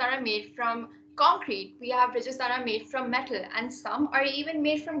bridges that are made from concrete, we have bridges that are made from metal, and some are even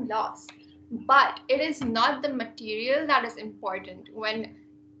made from glass. But it is not the material that is important when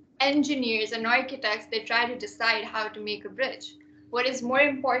engineers and architects they try to decide how to make a bridge. What is more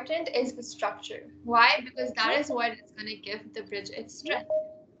important is the structure. Why? Because that is what is going to give the bridge its strength.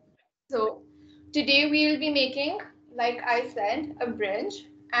 So today we will be making, like I said, a bridge,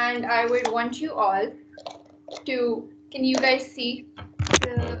 and I would want you all to, can you guys see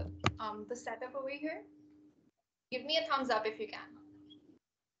the setup over here? Give me a thumbs up if you can.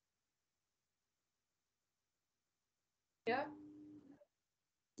 Yeah,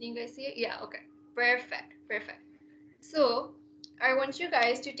 can you guys see it? Yeah, okay, perfect. So I want you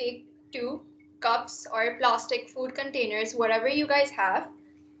guys to take 2 cups or plastic food containers, whatever you guys have,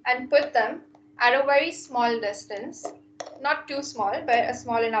 and put them at a very small distance, not too small but a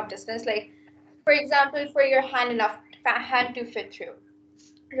small enough distance, like for example for your hand to fit through,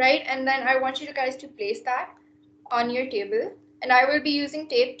 right? And then I want you guys to place that on your table, and I will be using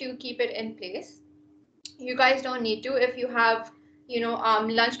tape to keep it in place. You guys don't need to. If you have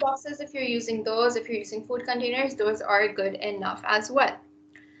lunch boxes, if you're using those, if you're using food containers, those are good enough as well.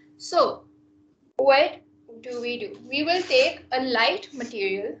 So what do? We will take a light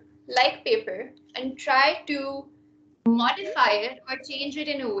material like paper and try to modify it or change it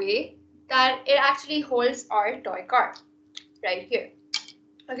in a way that it actually holds our toy car right here.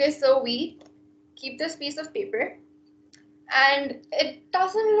 Okay, so we keep this piece of paper, and it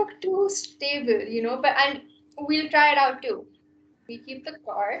doesn't look too stable, but and we'll try it out too. We keep the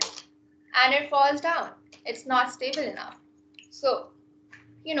car and it falls down. It's not stable enough. So,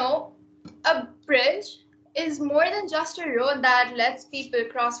 you know, a bridge is more than just a road that lets people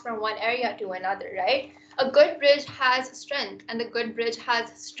cross from one area to another, right? A good bridge has strength and a good bridge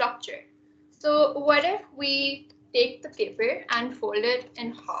has structure. So, what if we take the paper and fold it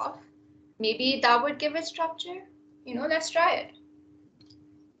in half? Maybe that would give it structure. Let's try it.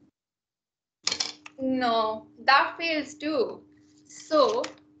 No, that fails too. So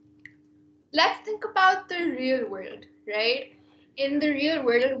let's think about the real world, right? In the real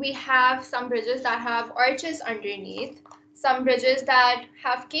world, we have some bridges that have arches underneath, some bridges that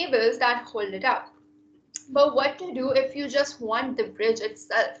have cables that hold it up. But what to do if you just want the bridge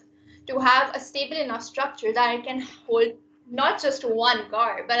itself to have a stable enough structure that it can hold not just one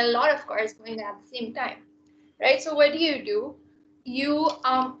car, but a lot of cars going at the same time, right? So what do? You,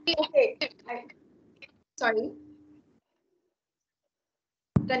 okay, sorry,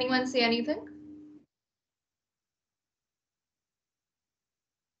 did anyone say anything?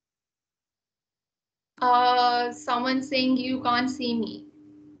 Someone saying you can't see me.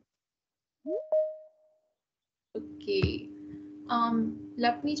 Okay.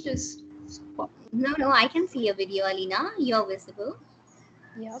 Let me just spot. No, I can see your video, Alina. You're visible.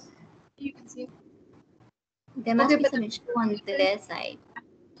 Yep. You can see. There must Okay, be but some issue on their side.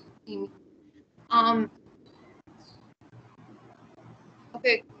 um,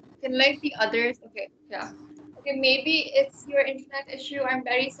 okay, can like the others? Okay, yeah. Okay, maybe it's your internet issue. I'm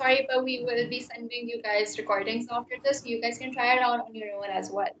very sorry, but we will be sending you guys recordings after this. You guys can try it out on your own as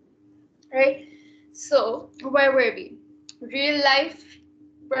well. Right? So, where were we? Real life.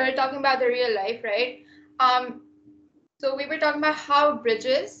 We're talking about the real life, right? Um, so we were talking about how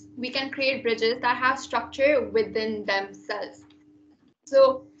bridges, we can create bridges that have structure within themselves.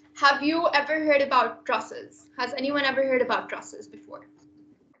 So, have you ever heard about trusses? Has anyone ever heard about trusses before?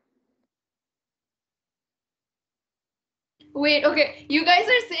 Wait, okay. You guys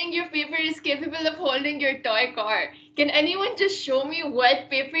are saying your paper is capable of holding your toy car. Can anyone just show me what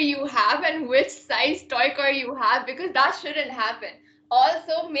paper you have and which size toy car you have? Because that shouldn't happen.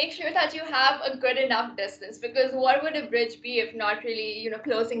 Also, make sure that you have a good enough distance, because what would a bridge be if not really,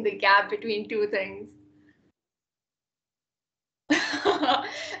 closing the gap between two things?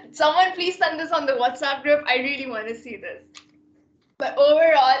 Someone please send this on the WhatsApp group. I really want to see this. But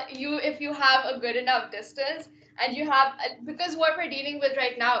overall, if you have a good enough distance and you have, because what we're dealing with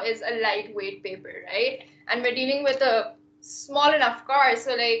right now is a lightweight paper, right? And we're dealing with a small enough car,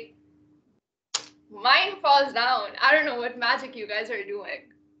 so like mine falls down. I don't know what magic you guys are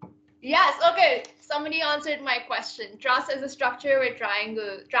doing. Yes, okay. Somebody answered my question. Truss is a structure with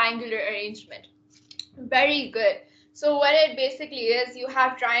triangular arrangement. Very good. So what it basically is, you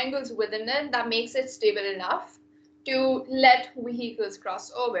have triangles within it that makes it stable enough to let vehicles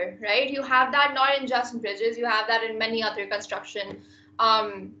cross over, right? You have that not in just bridges, you have that in many other construction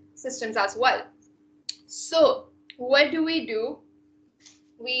systems as well. So what do?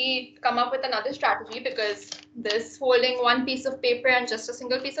 We come up with another strategy, because this folding one piece of paper and just a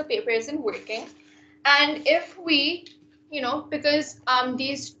single piece of paper isn't working. And if we, because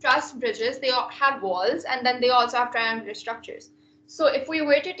these truss bridges, they all have walls and then they also have triangular structures. So if we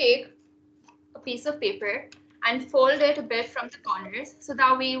were to take a piece of paper and fold it a bit from the corners, so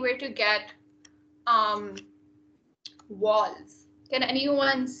that we were to get walls. Can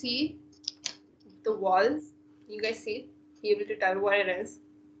anyone see the walls? You guys see? Be able to tell what it is?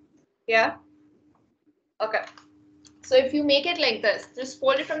 Yeah? Okay. So if you make it like this, just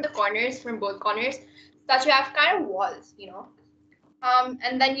fold it from the corners, from both corners, so that you have kind of walls,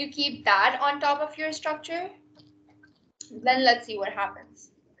 and then you keep that on top of your structure. Then let's see what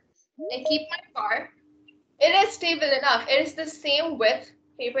happens. I keep my car. It is stable enough. It is the same width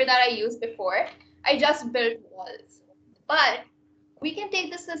paper that I used before. I just built walls. But we can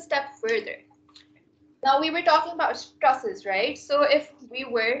take this a step further. Now we were talking about trusses, right? So if we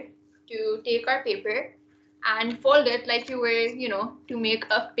were to take our paper and fold it like you were, to make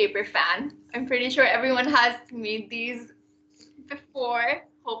a paper fan. I'm pretty sure everyone has made these before,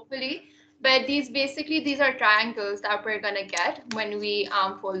 hopefully. But these are triangles that we're gonna get when we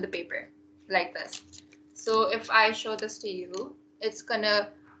fold the paper like this. So if I show this to you, it's gonna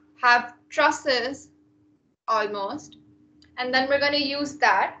have trusses almost, and then we're gonna use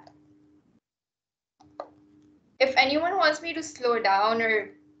that. If anyone wants me to slow down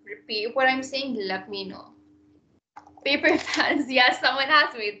or repeat what I'm saying, let me know. Paper fans, yes, someone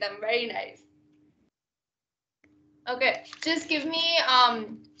has made them. Very nice. Okay, just give me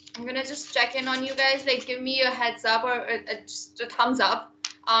I'm gonna just check in on you guys. Like, give me a heads up or just a thumbs up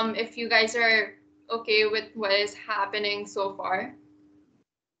if you guys are okay with what is happening so far.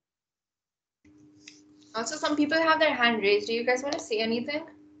 Also, some people have their hand raised. Do you guys want to say anything?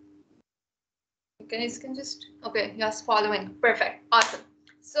 You guys can just, okay, yes, following. Perfect, awesome.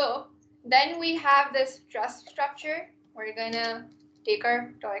 So then we have this truss structure. We're gonna take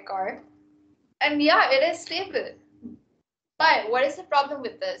our toy car, and yeah, it is stable. But what is the problem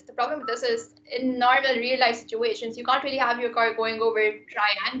with this? The problem with this is, in normal real life situations, you can't really have your car going over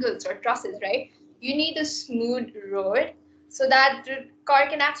triangles or trusses, right? You need a smooth road so that the car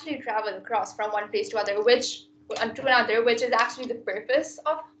can actually travel across from one place to other, which is actually the purpose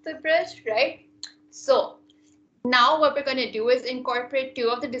of the bridge, right? So Now what we're going to do is incorporate two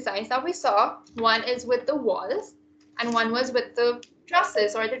of the designs that we saw. One is with the walls and one was with the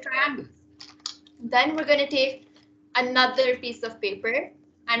trusses or the triangles. Then we're going to take another piece of paper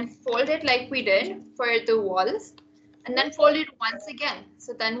and fold it like we did for the walls, and then fold it once again.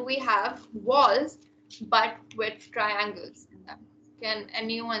 So then we have walls but with triangles in them. Can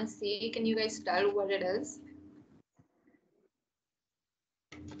anyone see? Can you guys tell what it is?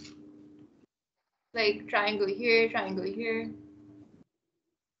 Like triangle here, triangle here.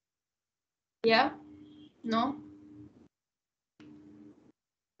 Yeah? No?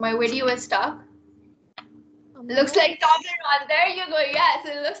 My video is stuck. Looks like Toblerone. There you go. Yes,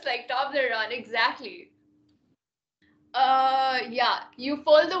 it looks like Toblerone. Exactly. Yeah, you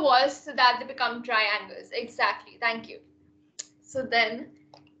fold the walls so that they become triangles. Exactly. Thank you. So then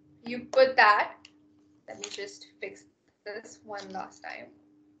you put that. Let me just fix this one last time.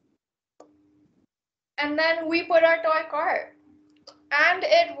 And then we put our toy car. And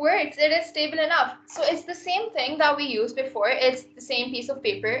it works. It is stable enough. So it's the same thing that we used before. It's the same piece of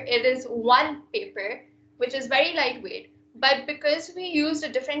paper. It is one paper, which is very lightweight. But because we used a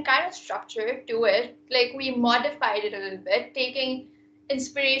different kind of structure to it, like we modified it a little bit, taking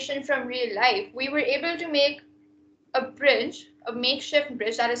inspiration from real life, we were able to make a bridge, a makeshift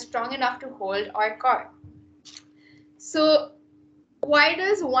bridge that is strong enough to hold our car. So why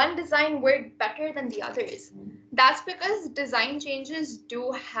does one design work better than the others? That's because design changes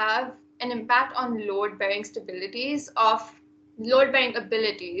do have an impact on load-bearing abilities of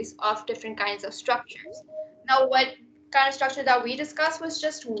different kinds of structures. Now, what kind of structure that we discussed was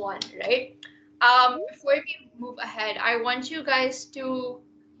just one, right? Before we move ahead, I want you guys to,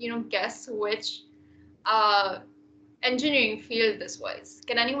 guess which engineering field this was.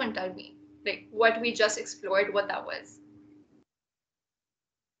 Can anyone tell me, like, what we just explored, what that was?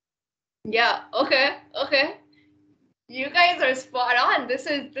 Yeah, okay. You guys are spot on. This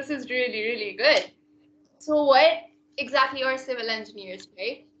is really, really good. So what exactly are civil engineers,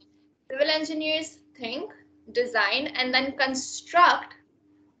 right? Civil engineers think, design, and then construct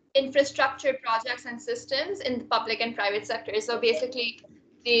infrastructure projects and systems in the public and private sector. So basically,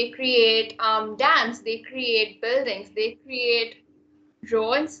 they create dams, they create buildings, they create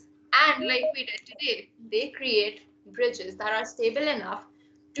roads, and like we did today, they create bridges that are stable enough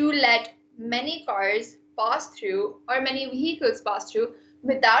to let many cars pass through or many vehicles pass through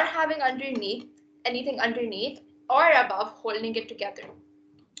without having anything underneath or above holding it together.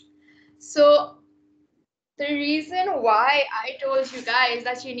 So the reason why I told you guys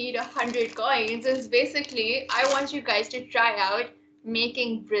that you need 100 coins is basically I want you guys to try out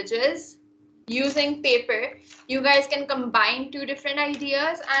making bridges using paper. You guys can combine two different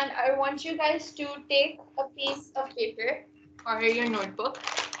ideas, and I want you guys to take a piece of paper or your notebook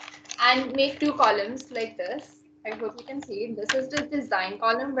and make two columns like this. I hope you can see. This is the design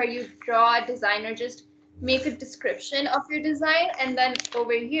column where you draw a design or just make a description of your design, and then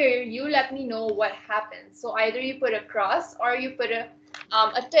over here you let me know what happens. So either you put a cross or you put a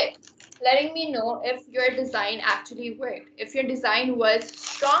tick, letting me know if your design actually worked, if your design was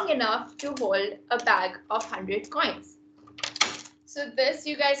strong enough to hold a bag of 100 coins. So this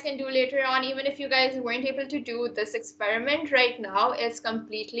you guys can do later on. Even if you guys weren't able to do this experiment right now, it's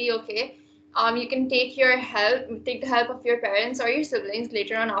completely okay. You can take the help of your parents or your siblings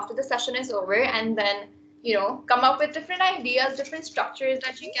later on after the session is over, and then come up with different ideas, different structures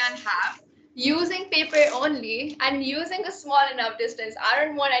that you can have using paper only and using a small enough distance. I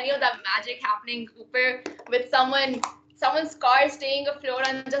don't want any of that magic happening, Cooper, with someone's car staying afloat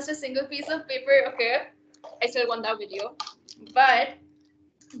on just a single piece of paper. Okay, I still want that video. But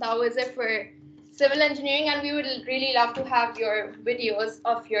that was it for civil engineering, and we would really love to have your videos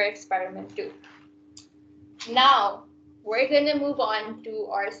of your experiment too. Now, we're going to move on to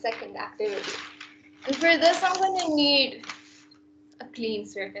our second activity. And for this, I'm going to need a clean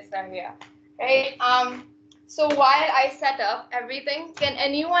surface area, right? So while I set up everything, can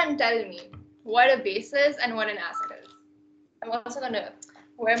anyone tell me what a base is and what an acid is? I'm also going to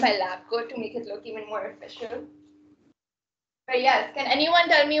wear my lab coat to make it look even more official. But yes, can anyone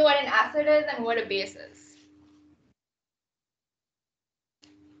tell me what an acid is and what a base is?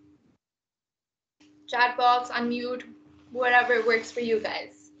 Chat box, unmute, whatever works for you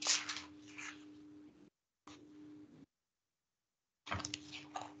guys.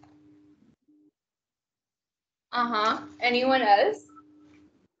 Anyone else?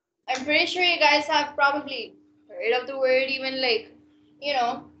 I'm pretty sure you guys have probably heard of the word, even like,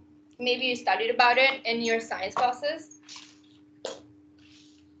 maybe you studied about it in your science classes.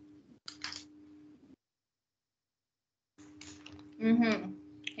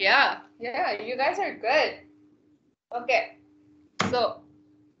 Yeah, you guys are good. Okay, so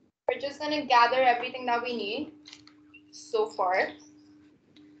we're just gonna gather everything that we need so far.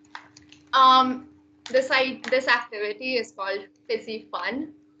 This activity is called Fizzy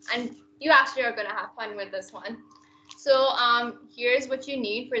Fun, and you actually are gonna have fun with this one. So here's what you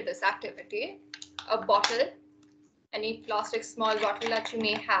need for this activity: a bottle, any plastic small bottle that you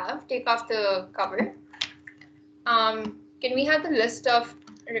may have. Take off the cover. Can we have the list of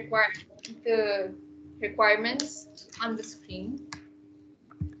the requirements on the screen?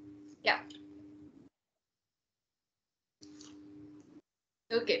 Yeah.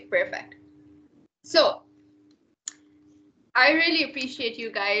 Okay, perfect. So I really appreciate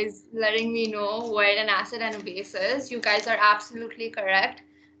you guys letting me know what an acid and a base is. You guys are absolutely correct.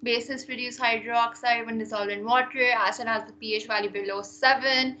 Bases produce hydroxide when dissolved in water. Acid has the pH value below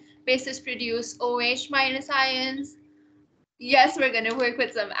 7. Bases produce OH minus ions. Yes, we're going to work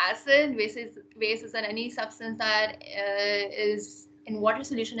with some acid. Bases and any substance that is in water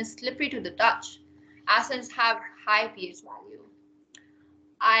solution is slippery to the touch. Acids have high pH value.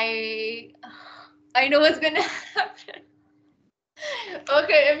 I know what's going to happen.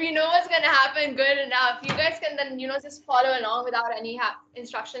 Okay, if you know what's gonna happen, good enough. You guys can then, just follow along without any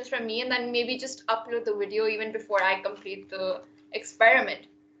instructions from me, and then maybe just upload the video even before I complete the experiment.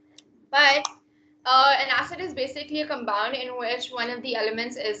 But an acid is basically a compound in which one of the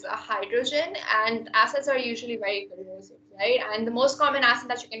elements is a hydrogen, and acids are usually very corrosive, right? And the most common acid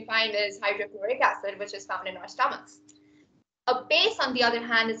that you can find is hydrochloric acid, which is found in our stomachs. A base, on the other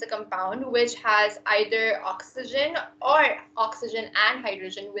hand, is a compound which has either oxygen or oxygen and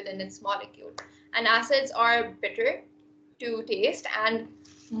hydrogen within its molecule. And acids are bitter to taste and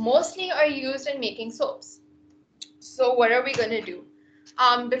mostly are used in making soaps. So what are we going to do?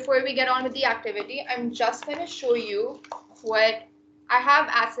 Before we get on with the activity, I'm just going to show you what I have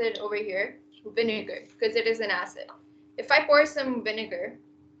acid over here, vinegar, because it is an acid. If I pour some vinegar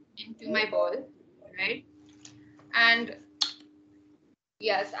into my bowl, right, and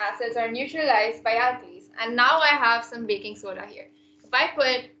yes, acids are neutralized by alkalis. And now I have some baking soda here. If I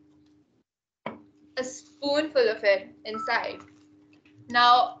put a spoonful of it inside,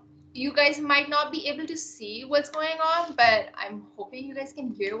 now you guys might not be able to see what's going on, but I'm hoping you guys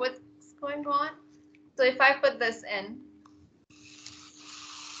can hear what's going on. So if I put this in,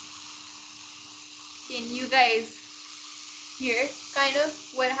 can you guys hear kind of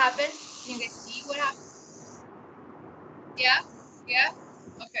what happened? Can you guys see what happened? Yeah? Yeah?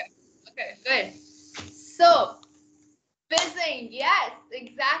 Okay, good. So fizzing, yes,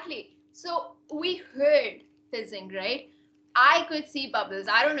 exactly. So we heard fizzing, right? I could see bubbles.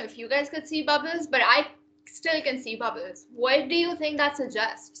 I don't know if you guys could see bubbles, but I still can see bubbles. What do you think that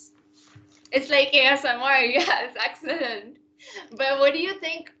suggests? It's like ASMR, yes, excellent. But what do you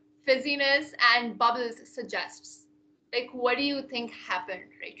think fizziness and bubbles suggests? Like, what do you think happened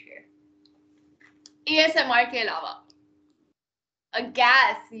right here? ASMR ke alawa. A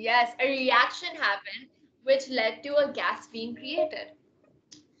gas, yes, a reaction happened which led to a gas being created.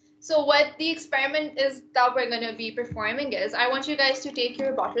 So what the experiment is that we're going to be performing is, I want you guys to take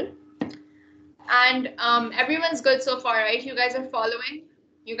your bottle, and everyone's good so far, right? You guys are following?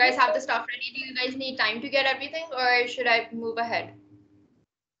 You guys have the stuff ready? Do you guys need time to get everything, or should I move ahead?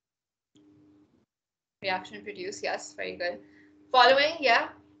 Reaction produce, yes, very good. Following, yeah.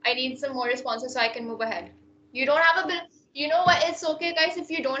 I need some more responses so I can move ahead. You don't have a bit, you know what? It's okay, guys, if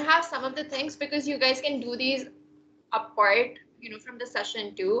you don't have some of the things, because you guys can do these apart, from the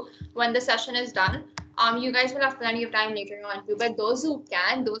session too. When the session is done, you guys will have plenty of time later on too. But those who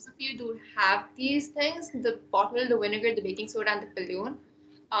can, those of you who have these things, the bottle, the vinegar, the baking soda, and the balloon,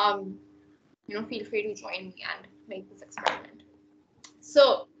 feel free to join me and make this experiment.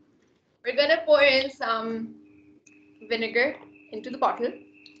 So we're gonna pour in some vinegar into the bottle,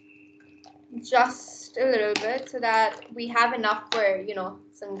 just a little bit, so that we have enough for,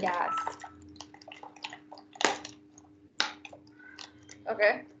 some gas.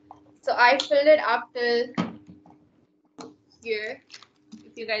 Okay, so I filled it up till here,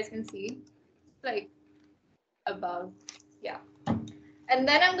 if you guys can see, like above, yeah. And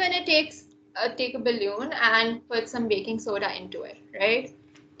then I'm going to take a balloon and put some baking soda into it, right?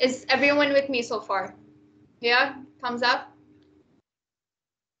 Is everyone with me so far? Yeah, thumbs up.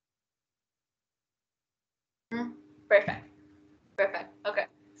 Perfect. Okay,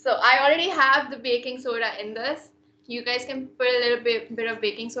 so I already have the baking soda in this. You guys can put a little bit of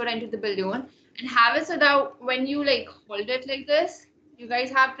baking soda into the balloon and have it so that when you like hold it like this, you guys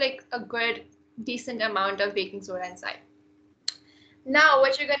have like a good decent amount of baking soda inside. Now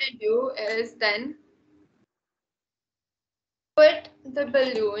what you're gonna do is then put the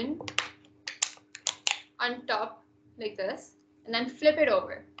balloon on top like this, and then flip it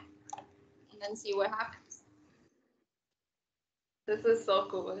over, and then see what happens. This is so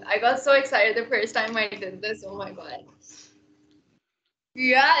cool. I got so excited the first time I did this. Oh my god.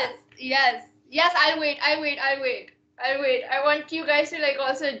 Yes, yes, yes. I'll wait. I'll wait. I'll wait. I'll wait. I want you guys to like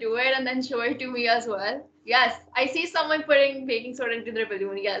also do it and then show it to me as well. Yes, I see someone putting baking soda into their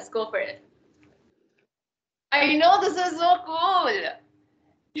balloon. Yes, go for it. I know this is so cool.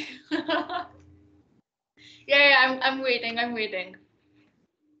 Yeah, I'm waiting. I'm waiting.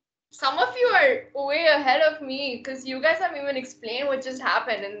 Some of you are way ahead of me because you guys haven't even explained what just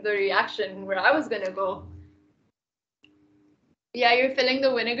happened in the reaction where I was gonna go. Yeah, you're filling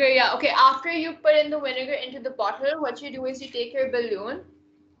the vinegar. Yeah, okay. After you put in the vinegar into the bottle, what you do is you take your balloon,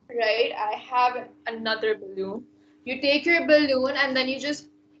 right? I have another balloon. You take your balloon and then you just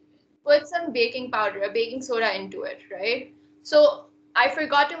put some baking powder, a baking soda into it, right? So I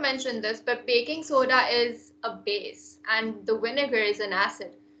forgot to mention this, but baking soda is a base and the vinegar is an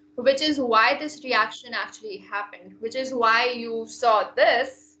acid, which is why this reaction actually happened, which is why you saw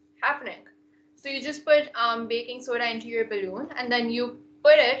this happening. So you just put baking soda into your balloon and then you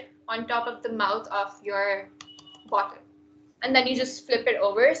put it on top of the mouth of your bottle. And then you just flip it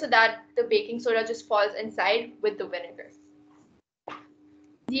over so that the baking soda just falls inside with the vinegar.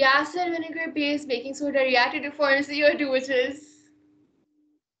 The acid vinegar based baking soda reacted to form CO2,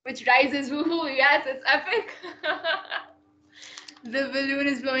 which rises. Woohoo! Yes, it's epic. The balloon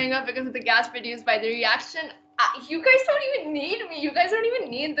is blowing up because of the gas produced by the reaction. You guys don't even need me. You guys don't even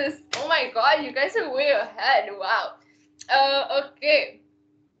need this. Oh my god, you guys are way ahead. Wow. Okay.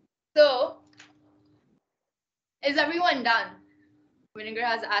 So, is everyone done? Vinegar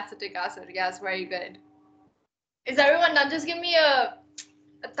has acetic acid. Yes, very good. Is everyone done? Just give me a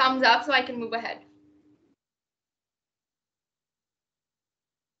thumbs up so I can move ahead.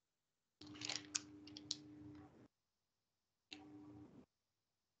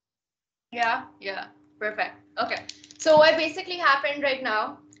 Yeah, yeah, perfect. Okay. So what basically happened right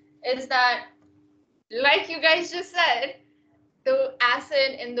now is that, like you guys just said, the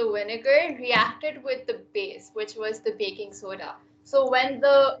acid in the vinegar reacted with the base, which was the baking soda. So when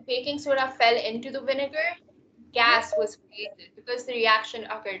the baking soda fell into the vinegar, gas was created because the reaction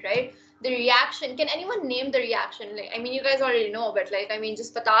occurred, right? The reaction, can anyone name the reaction? Like, I mean, you guys already know, but like, I mean,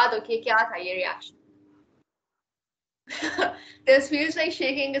 just bata do ki kya tha ye reaction. This feels like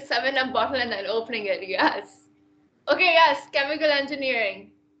shaking a 7-Up bottle and then opening it. Yes. Okay, yes, chemical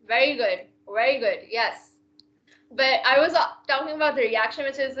engineering. Very good. Very good. Yes. But I was talking about the reaction,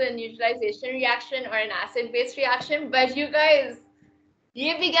 which is a neutralization reaction or an acid-base reaction. But you guys,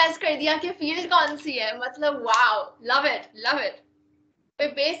 ये भी guess कर दिया कि field कौन सी है? मतलब wow, love it, love it.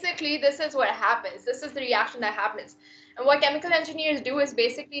 But basically, this is what happens. This is the reaction that happens. And what chemical engineers do is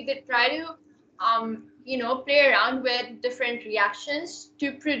basically they try to, play around with different reactions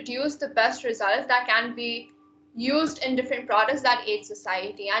to produce the best results that can be used in different products that aid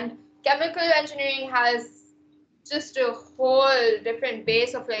society. And chemical engineering has just a whole different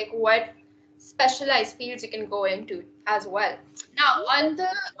base of like what specialized fields you can go into as well. Now on the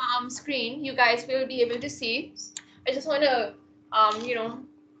screen, you guys will be able to see. I just want to,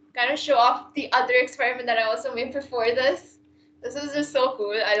 kind of show off the other experiment that I also made before this. This is just so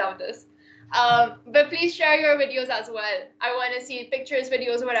cool. I love this. But please share your videos as well. I want to see pictures,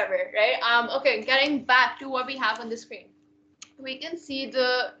 videos, whatever, right? Okay, getting back to what we have on the screen. We can see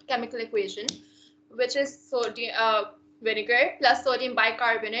the chemical equation, which is sodium vinegar plus sodium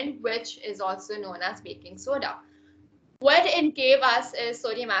bicarbonate, which is also known as baking soda. What it gave us is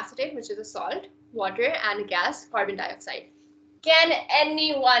sodium acetate, which is a salt, water, and gas, carbon dioxide. Can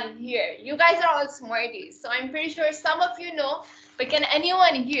anyone here? You guys are all smarties, so I'm pretty sure some of you know, but can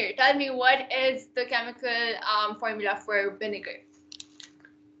anyone here tell me what is the chemical formula for vinegar?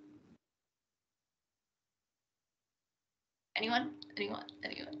 Anyone? Anyone?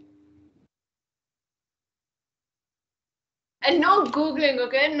 Anyone? And no Googling,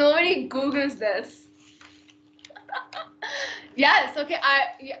 okay? Nobody Googles this. Yes, okay.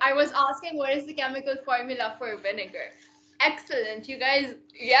 I was asking what is the chemical formula for vinegar. Excellent. You guys,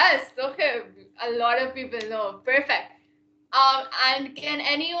 yes, okay. A lot of people know. Perfect. And can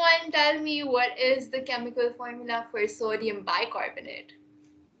anyone tell me what is the chemical formula for sodium bicarbonate?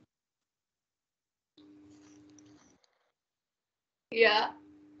 Yeah.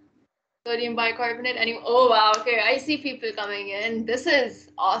 Sodium bicarbonate. Oh wow, okay. I see people coming in. This is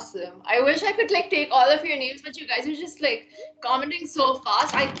awesome. I wish I could like take all of your names, but you guys are just like commenting so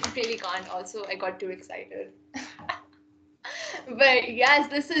fast. I really can't. Also, I got too excited. But yes,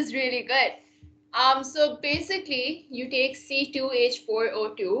 this is really good. So basically, you take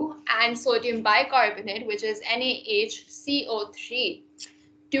C2H4O2 and sodium bicarbonate, which is NaHCO3,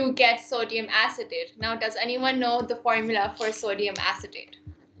 to get sodium acetate. Now, does anyone know the formula for sodium acetate?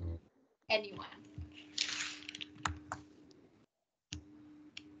 Anyone?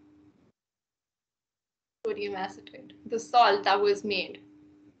 Sodium acetate, the salt that was made.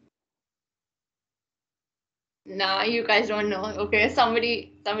 Nah, you guys don't know. Okay,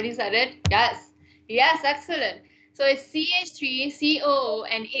 somebody said it. Yes, excellent. So it's CH3, COO,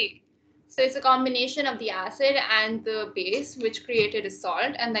 and A. So it's a combination of the acid and the base, which created a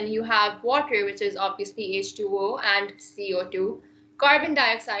salt, and then you have water, which is obviously H2O and CO2, carbon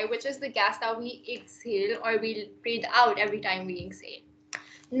dioxide, which is the gas that we exhale or we breathe out every time we exhale.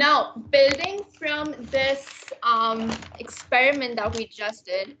 Now, building from this experiment that we just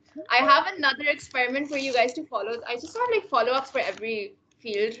did, I have another experiment for you guys to follow. I just have like follow-ups for every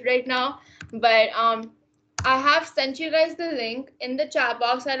field right now, but I have sent you guys the link in the chat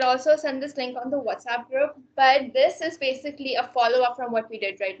box. I'll also send this link on the WhatsApp group, but this is basically a follow-up from what we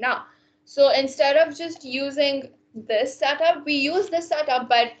did right now. So instead of just using this setup, we use this setup,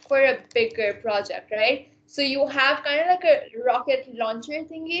 but for a bigger project, right? So you have kind of like a rocket launcher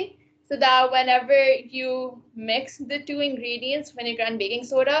thingy, so that whenever you mix the two ingredients, vinegar and baking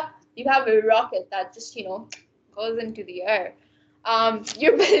soda, you have a rocket that just, goes into the air.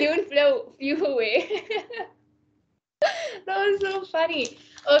 Your balloon flew away. That was so funny.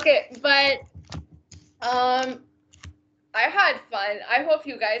 Okay, but I had fun. I hope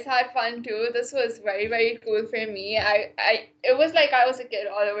you guys had fun too. This was very, very cool for me. It was like I was a kid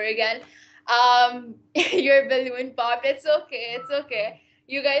all over again. Your balloon popped. It's okay. It's okay.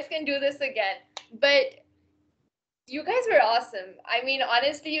 You guys can do this again. But you guys were awesome. I mean,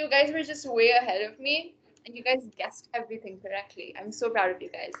 honestly, you guys were just way ahead of me, and you guys guessed everything correctly. I'm so proud of you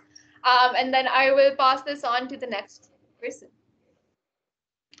guys. And then I will pass this on to the next person.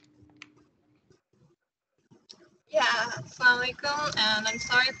 Yeah, assalamualaikum, and I'm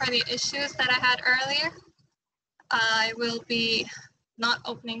sorry for the issues that I had earlier. I will be not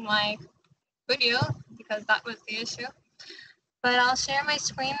opening my video because that was the issue. But I'll share my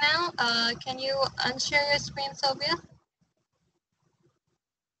screen now. Can you unshare your screen, Sylvia?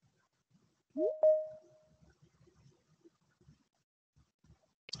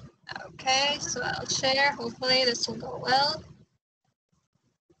 Okay, so I'll share. Hopefully this will go well.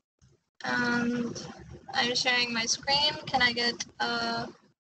 And I'm sharing my screen. Can I get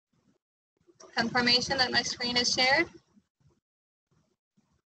confirmation that my screen is shared?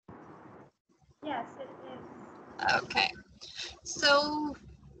 Yes, it is. Okay. So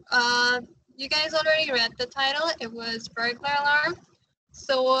you guys already read the title. It was burglar alarm.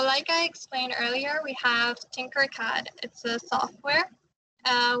 So like I explained earlier, we have Tinkercad. It's a software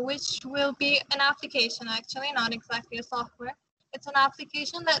which will be an application, actually, not exactly a software. It's an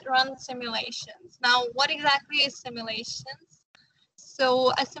application that runs simulations. Now, what exactly is simulations?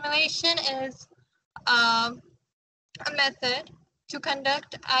 So a simulation is a method to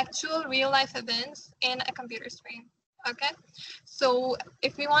conduct actual real-life events in a computer screen. Okay, so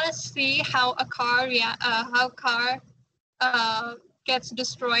if we want to see how a car gets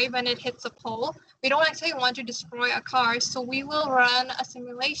destroyed when it hits a pole, we don't actually want to destroy a car, so we will run a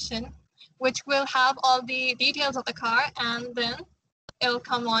simulation which will have all the details of the car, and then it'll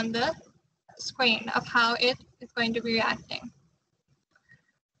come on the screen of how it is going to be reacting.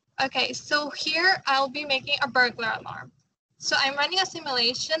 Okay, so here I'll be making a burglar alarm. So I'm running a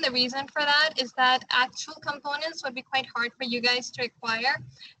simulation. The reason for that is that actual components would be quite hard for you guys to acquire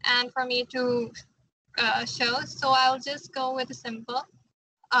and for me to show. So I'll just go with a simple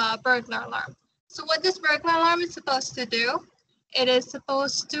burglar alarm. So what this burglar alarm is supposed to do, it is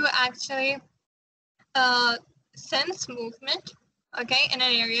supposed to actually sense movement, okay, in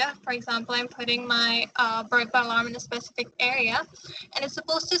an area. For example, I'm putting my burglar alarm in a specific area, and it's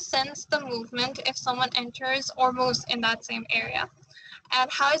supposed to sense the movement if someone enters or moves in that same area. And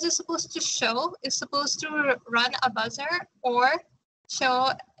how is it supposed to show? It's supposed to run a buzzer or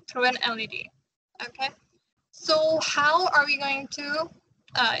show through an LED, okay? So how are we going to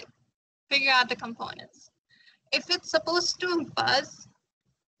figure out the components? If it's supposed to buzz,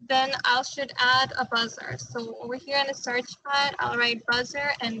 then I should add a buzzer. So over here in the search pad, I'll write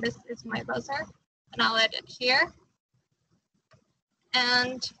buzzer, and this is my buzzer, and I'll add it here.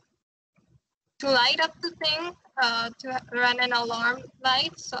 And to light up the thing, to run an alarm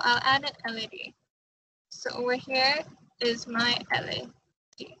light, so I'll add an LED. So over here is my LED,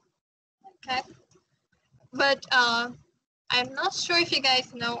 okay? But I'm not sure if you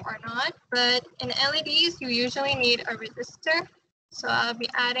guys know or not, but in LEDs, you usually need a resistor So I'll be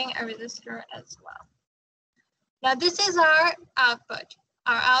adding a resistor as well. Now this is our output.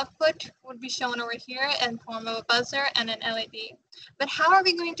 Our output would be shown over here in form of a buzzer and an LED. But how are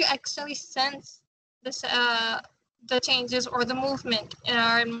we going to actually sense this, the changes or the movement in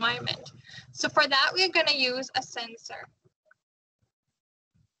our environment? So for that, we're going to use a sensor.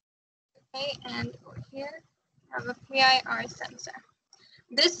 Okay, and over here, I have a PIR sensor.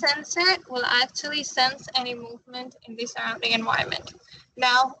 This sensor will actually sense any movement in the surrounding environment.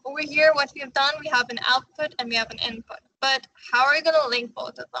 Now, over here, what we've done, we have an output and we have an input. But how are we going to link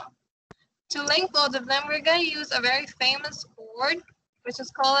both of them? To link both of them, we're going to use a very famous board, which is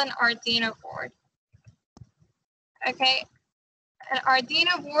called an Arduino board. Okay, an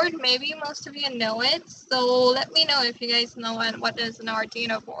Arduino board, maybe most of you know it. So let me know if you guys know what is an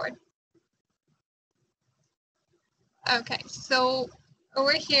Arduino board. Okay, so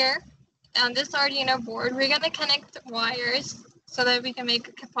over here on this Arduino board, we're going to connect wires so that we can make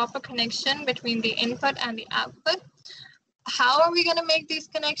a proper connection between the input and the output. How are we going to make these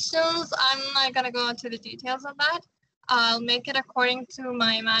connections? I'm not going to go into the details of that. I'll make it according to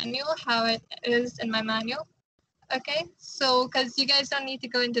my manual, how it is in my manual. Okay, so because you guys don't need to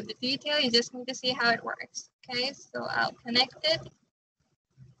go into the detail, you just need to see how it works. Okay, so I'll connect it.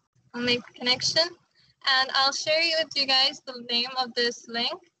 I'll make a connection. And I'll share with you guys the name of this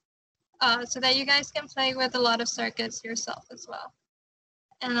link so that you guys can play with a lot of circuits yourself as well.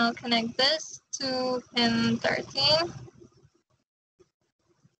 And I'll connect this to pin 13.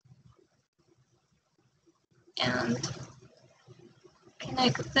 And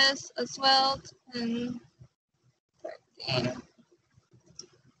connect this as well to pin 13.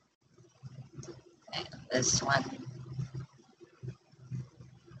 And this one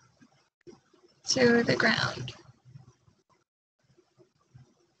to the ground.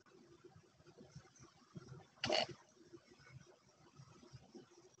 Okay.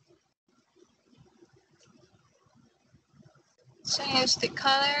 Change the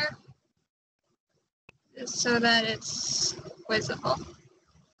color so that it's visible.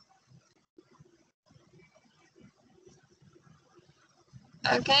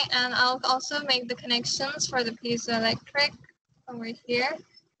 Okay, and I'll also make the connections for the piezoelectric over here.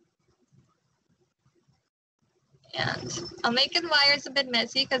 And I'll make the wires a bit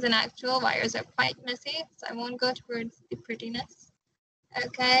messy because in actual wires are quite messy, so I won't go towards the prettiness.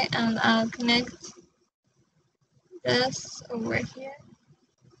 Okay, and I'll connect this over here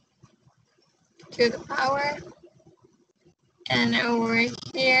to the power and over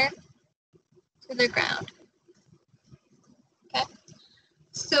here to the ground. Okay,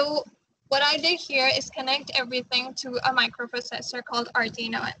 so what I did here is connect everything to a microprocessor called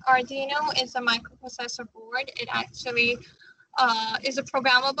Arduino. Arduino is a microprocessor board. It actually is a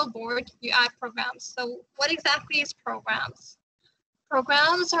programmable board. You add programs. So what exactly is programs?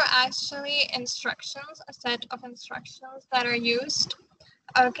 Programs are actually instructions, a set of instructions that are used,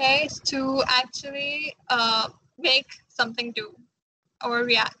 okay, to actually make something do or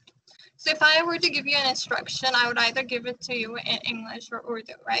react. So if I were to give you an instruction, I would either give it to you in English or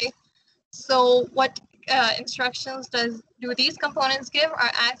Urdu, right? So what instructions do these components give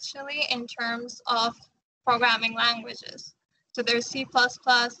are actually in terms of programming languages. So there's C++,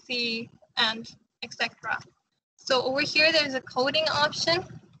 C, and etc. So over here, there's a coding option,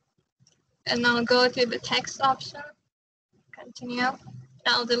 and I'll go to the text option, continue. And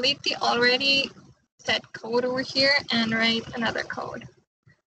I'll delete the already set code over here and write another code.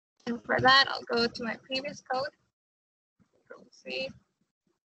 And for that, I'll go to my previous code, Control C,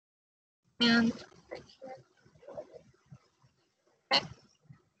 and right here. Okay.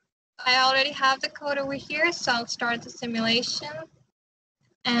 I already have the code over here, so I'll start the simulation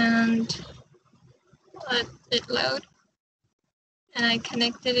and let it load. And I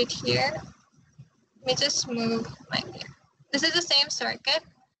connected it here. Let me just move my here. This is the same circuit.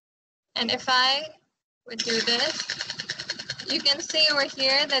 And if I would do this, you can see over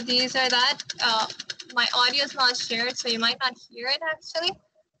here that these are that. My audio is not shared, so you might not hear it actually.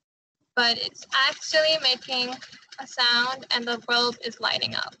 But it's actually making a sound and the bulb is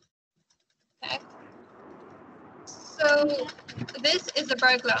lighting up. Okay. So this is a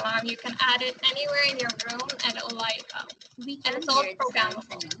burglar alarm. You can add it anywhere in your room and it'll light up. And it's all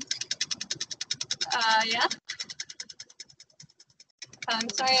programmable. Yeah. I'm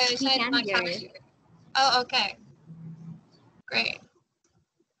sorry, I tried my camera. Oh, okay. Great.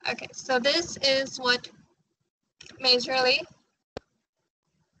 Okay, so this is what majorly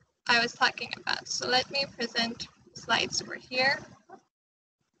I was talking about. So let me present slides over here.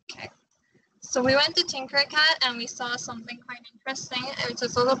 Okay. So we went to Tinkercad and we saw something quite interesting, which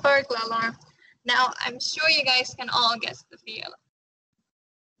is a little burglar alarm. Now, I'm sure you guys can all guess the field.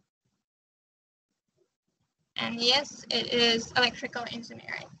 And yes, it is electrical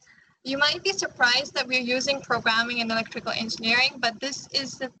engineering. You might be surprised that we're using programming in electrical engineering, but this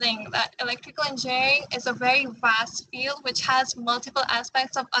is the thing, that electrical engineering is a very vast field which has multiple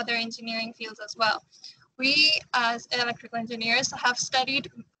aspects of other engineering fields as well. We as electrical engineers have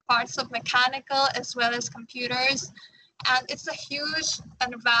studied parts of mechanical as well as computers, and it's a huge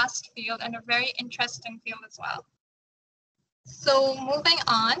and vast field and a very interesting field as well. So moving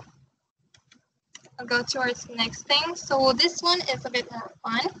on, I'll go towards the next thing. So this one is a bit more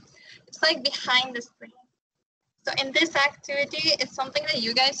fun. It's like behind the screen. So in this activity, it's something that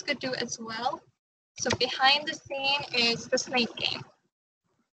you guys could do as well. So behind the scene is the snake game.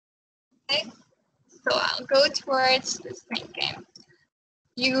 Okay, so I'll go towards the snake game.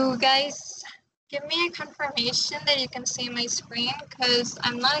 You guys give me a confirmation that you can see my screen, because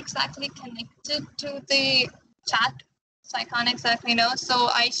I'm not exactly connected to the chat, so I can't exactly know. So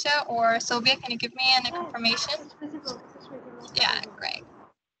Aisha or Sylvia, can you give me a confirmation? It's visible. It's visible. Yeah, great.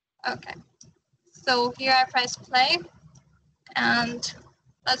 Okay. So here I press play, and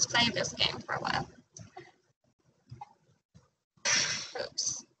let's play this game for a while.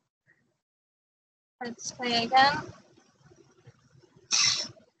 Oops. Let's play again.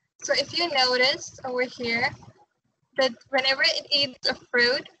 So if you notice over here that whenever it eats a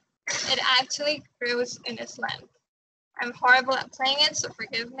fruit, it actually grows in its length. I'm horrible at playing it, so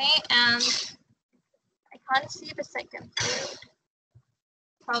forgive me. And I can't see the second fruit,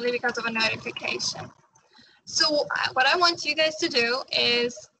 probably because of a notification. So what I want you guys to do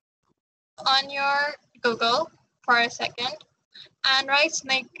is on your Google for a second and write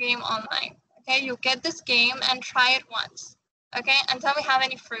snake game online. Okay, you get this game and try it once. Okay, and tell me how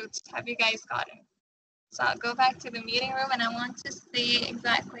many fruits have you guys gotten. So I'll go back to the meeting room and I want to see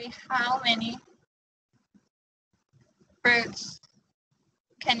exactly how many fruits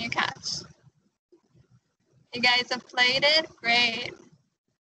can you catch. You guys have played it? Great.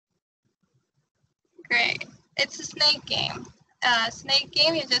 Great. It's a snake game. Snake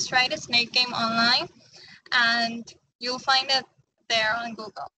game, you just write a snake game online and you'll find it there on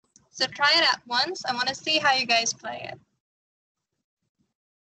Google. So try it out once. I want to see how you guys play it.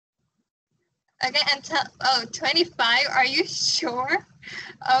 Okay, and oh, 25, are you sure?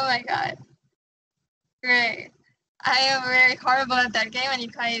 Oh my God. Great. I am very horrible at that game and you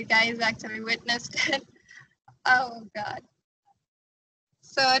guys actually witnessed it. Oh God.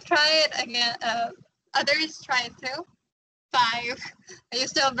 So try it again. Others try it too. 5. Are you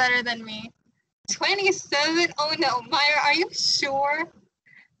still better than me? 27. Oh no, Myra, are you sure?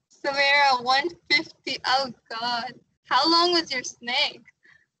 Samara, 150. Oh God. How long was your snake?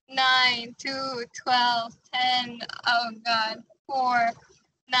 9, 2, 12, 10. Oh God. 4,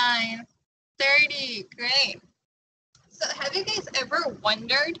 9, 30. Great. So have you guys ever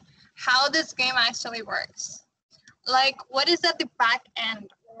wondered how this game actually works? Like, what is at the back end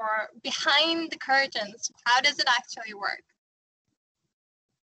or behind the curtains? How does it actually work?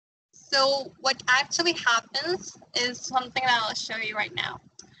 So what actually happens is something that I'll show you right now.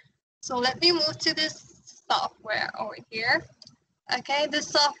 So let me move to this software over here. Okay, this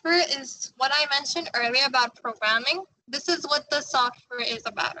software is what I mentioned earlier about programming. This is what the software is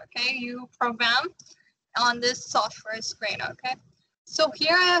about, okay? You program on this software screen, okay? So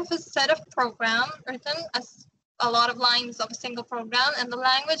here I have a set of program written as a lot of lines of a single program, and the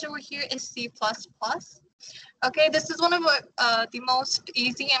language over here is C++. Okay, this is one of the most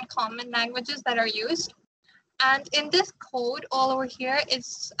easy and common languages that are used. And in this code all over here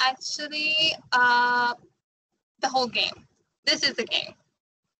is actually the whole game. This is the game.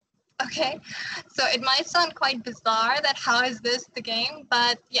 Okay, so it might sound quite bizarre that how is this the game,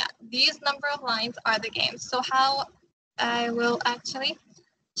 but yeah, these number of lines are the game. So how I will actually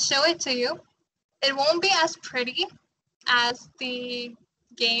show it to you. It won't be as pretty as the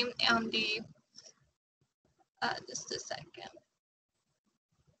game on the, just a second.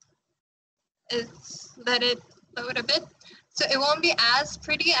 Let it load a bit. So it won't be as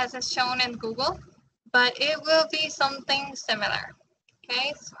pretty as is shown in Google, but it will be something similar.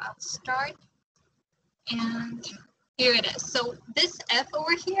 Okay, so I'll start, and here it is. So this F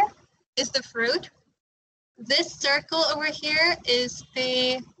over here is the fruit. This circle over here is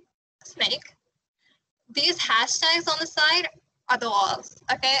the snake. These hashtags on the side are the walls.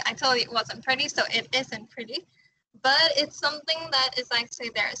 Okay, I told you it wasn't pretty, so it isn't pretty, but it's something that is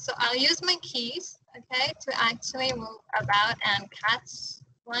actually there. So I'll use my keys, okay, to actually move about and catch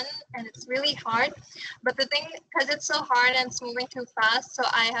one, and it's really hard. But the thing, because it's so hard and it's moving too fast, so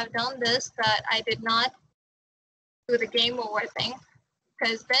I have done this, that I did not do the game over thing,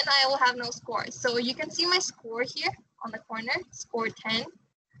 because then I will have no score. So you can see my score here on the corner, score 10.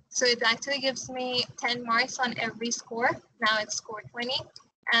 So it actually gives me 10 marks on every score. Now it's score 20.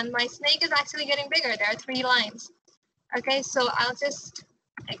 And my snake is actually getting bigger. There are 3 lines. Okay, so I'll just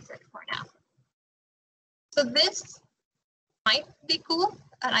exit for now. So this might be cool,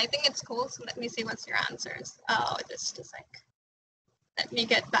 and I think it's cool. So let me see what's your answers. Oh, just a sec. Let me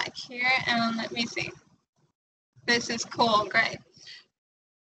get back here and let me see. This is cool, great.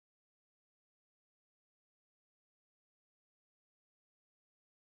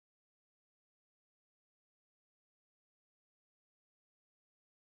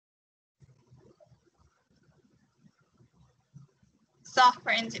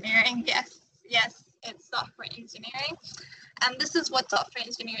 Software engineering, yes, it's software engineering. And this is what software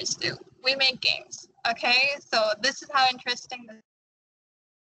engineers do. We make games, okay? So this is how interesting this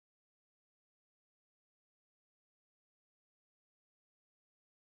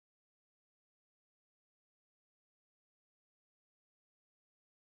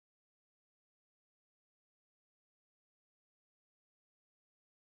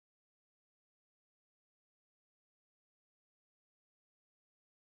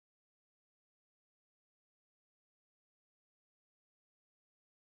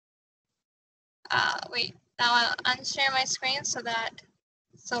wait, now I'll unshare my screen so that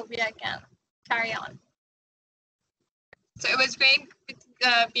Sophia can carry on. So it was great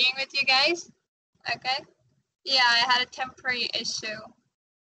being with you guys, okay? Yeah, I had a temporary issue.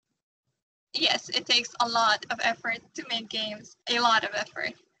 Yes, it takes a lot of effort to make games, a lot of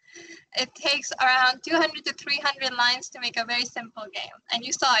effort. It takes around 200 to 300 lines to make a very simple game. And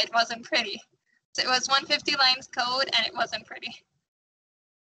you saw it wasn't pretty. So it was 150 lines code and it wasn't pretty.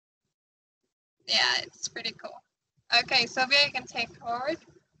 Yeah, it's pretty cool. Okay, Sylvia, you can take forward.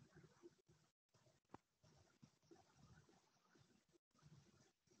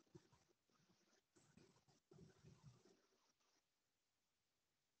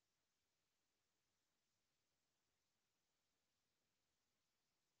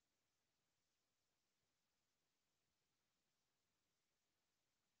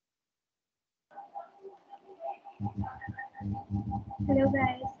 Hello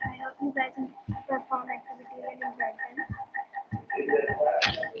guys, I hope you guys perform activities and enjoy them.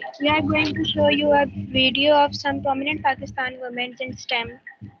 We are going to show you a video of some prominent Pakistani women in STEM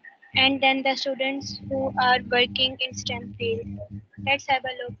and then the students who are working in STEM field. Let's have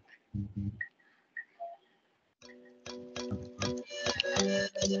a look.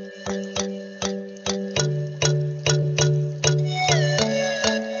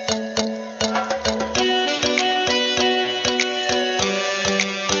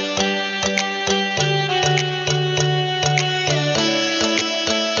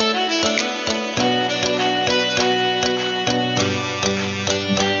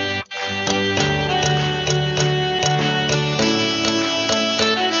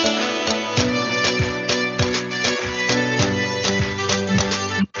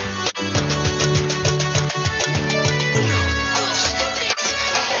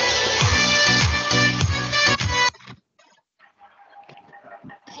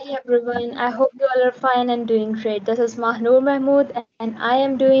 Hey everyone, I hope you all are fine and doing great. This is Mahnoor Mahmood and I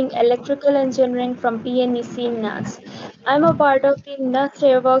am doing electrical engineering from PNEC NUS. I'm a part of Team NUS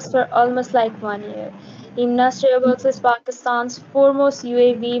Airworks for almost like 1 year. Team NUS Airworks is Pakistan's foremost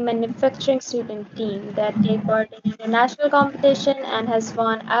UAV manufacturing student team that take part in international competition and has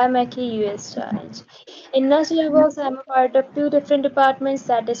won IMECI US Challenge. In NUS Airworks, I'm a part of 2 different departments,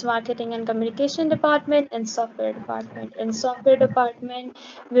 that is marketing and communication department and software department. In software department,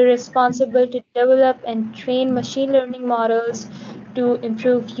 we're responsible to develop and train machine learning models to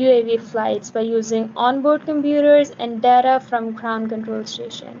improve UAV flights by using onboard computers and data from ground control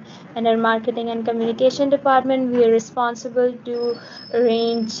station. And our marketing and communication department, we are responsible to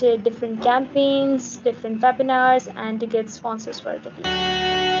arrange different campaigns, different webinars, and to get sponsors for the team.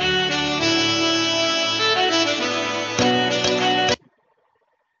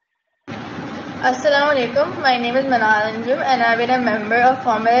 Assalamu alaikum. My name is Manal Anjum and I've been a member of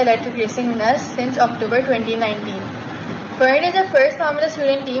Formula Electric Racing NUS since October 2019. Current is the first Formula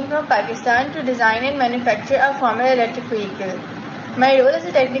student team from Pakistan to design and manufacture a Formula electric vehicle. My role as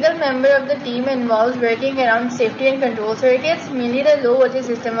a technical member of the team involves working around safety and control circuits, mainly the low voltage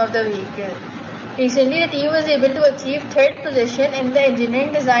system of the vehicle. Recently, the team was able to achieve third position in the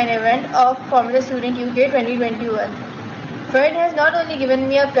engineering design event of Formula Student UK 2021. FERD has not only given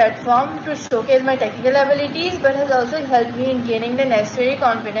me a platform to showcase my technical abilities, but has also helped me in gaining the necessary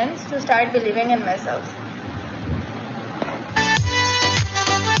confidence to start believing in myself.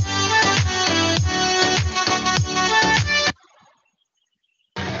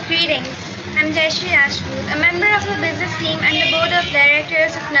 Greetings. I'm Jayshree Rajput, a member of the business team and the board of directors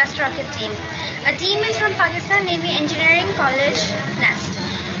of NUST Rocket Team. A team is from Pakistan Navy Engineering College, NUST.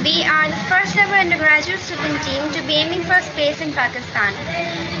 We are the first ever undergraduate student team to be aiming for space in Pakistan.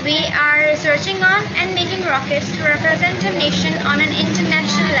 We are researching on and making rockets to represent a nation on an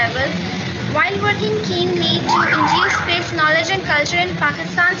international level while working keenly to infuse space knowledge and culture in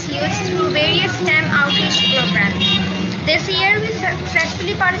Pakistan's youth through various STEM outreach programs. This year, we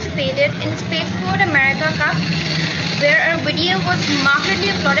successfully participated in Spaceport America Cup, where our video was markedly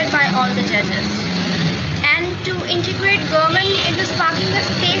applauded by all the judges. And to integrate government into sparking the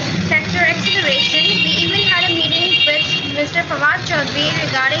space sector acceleration, we even had a meeting with Mr. Fawad Chaudhry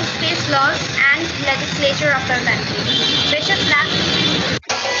regarding space laws and legislature of our country. Wish us luck.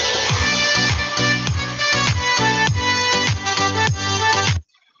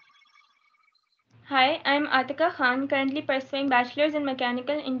 Hi, I'm Atika Khan, currently pursuing Bachelor's in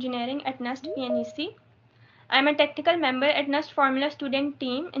Mechanical Engineering at NUST PNEC. I'm a technical member at NUST Formula Student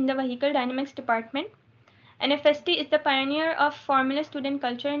Team in the Vehicle Dynamics Department. NFST is the pioneer of Formula student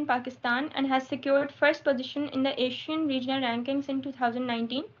culture in Pakistan and has secured first position in the Asian regional rankings in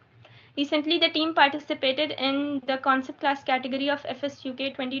 2019. Recently, the team participated in the concept class category of FSUK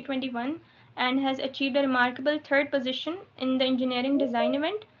 2021 and has achieved a remarkable third position in the engineering design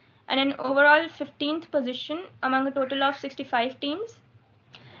event and an overall 15th position among a total of 65 teams.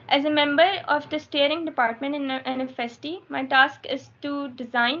 As a member of the steering department in NFST, my task is to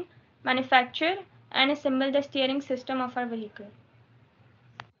design, manufacture, and assemble the steering system of our vehicle.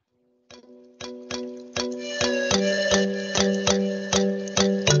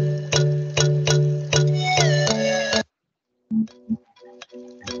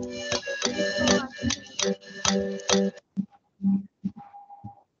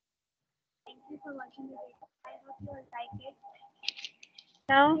 Thank you for watching the video. I hope you will like it.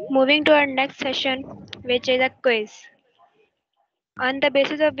 Now, moving to our next session, which is a quiz, on the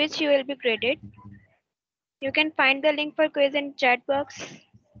basis of which you will be graded. You can find the link for quiz in chat box.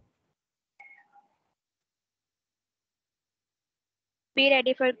 Be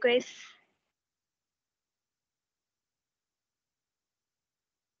ready for quiz.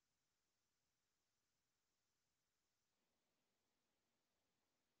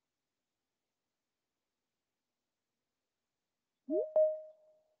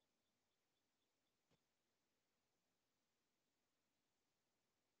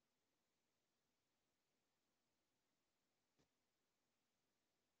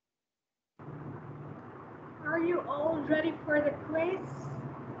 Are you all ready for the quiz?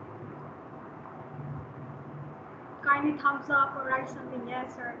 Kindly thumbs up or write something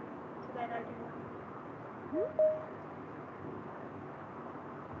yes or so that I can know.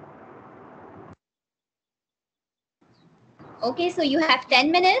 Okay, so you have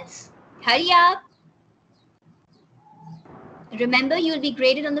 10 minutes. Hurry up. Remember, you'll be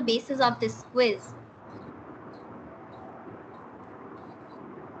graded on the basis of this quiz.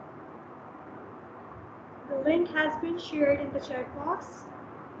 The link has been shared in the chat box.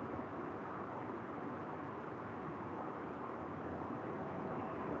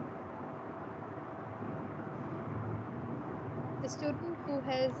 The student who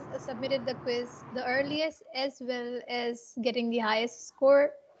has submitted the quiz the earliest as well as getting the highest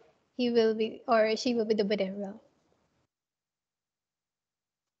score, he will be or she will be the winner.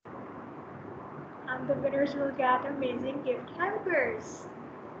 And the winners will get amazing gift hampers.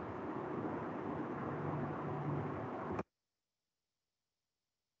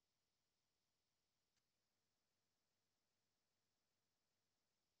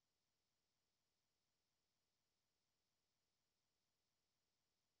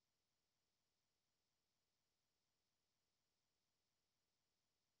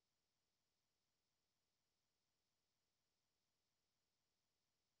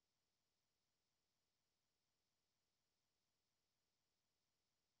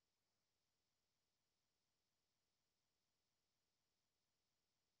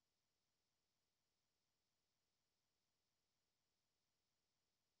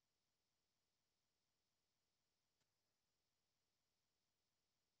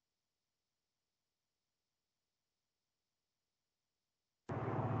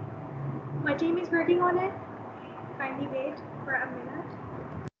 My team is working on it. Kindly wait for a minute.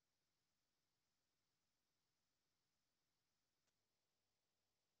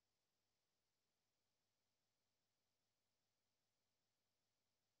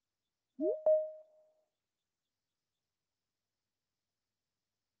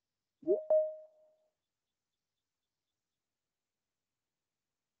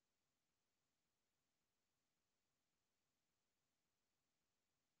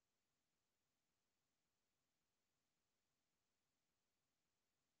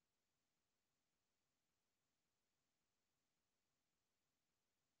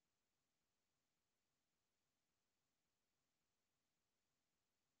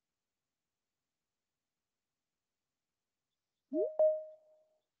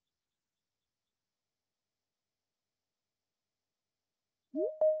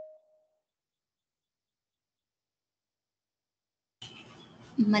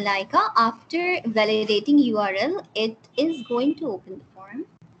 Malaika, after validating URL, it is going to open the form.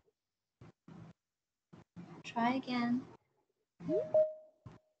 Try again.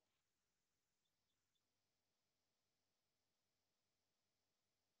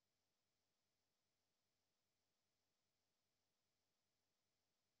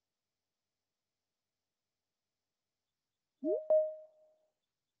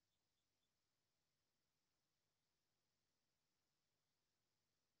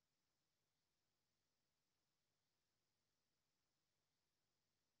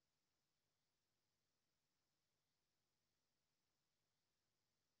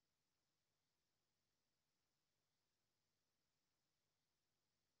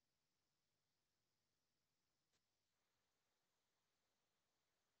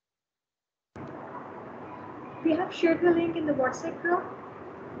 We have shared the link in the WhatsApp group.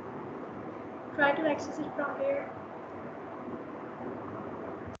 Try to access it from there.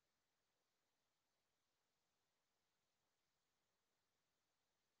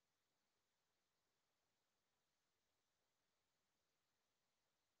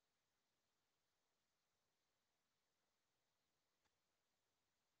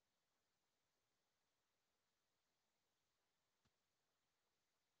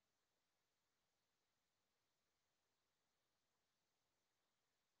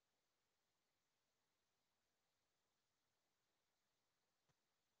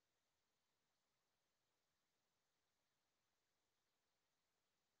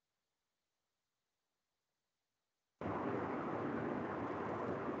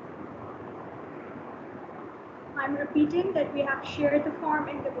 I'm repeating that we have shared the form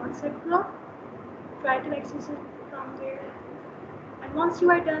in the WhatsApp group. Try to access it from there. And once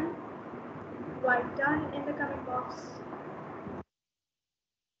you are done, write done in the comment box.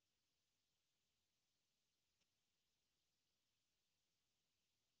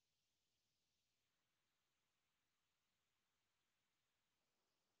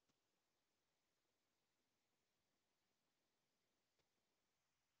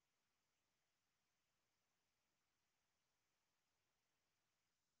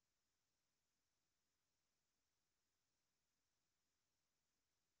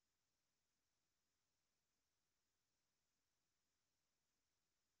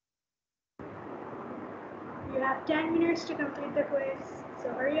 You have 10 minutes to complete the quiz, so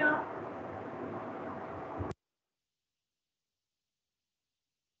hurry up.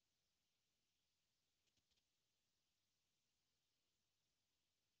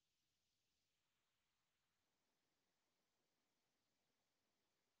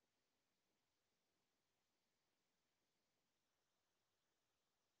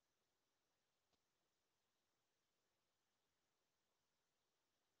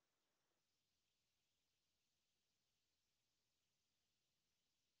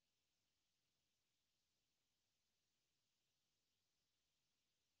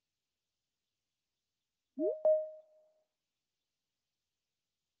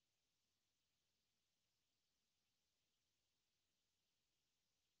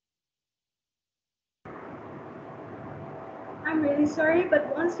 I'm really sorry,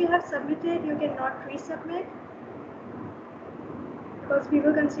 but once you have submitted, you cannot resubmit because we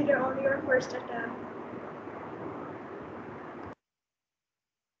will consider only your first attempt.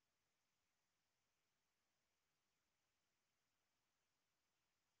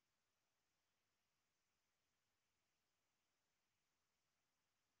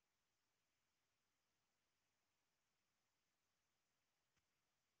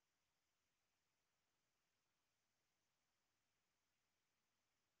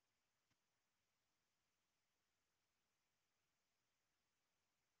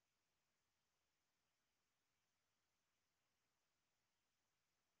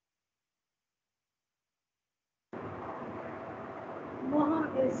 Moha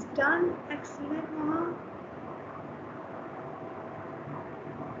is done. Excellent, Moha.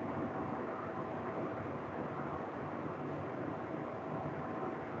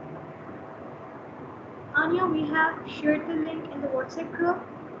 Anya, we have shared the link in the WhatsApp group.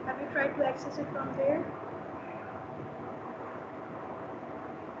 Have you tried to access it from there?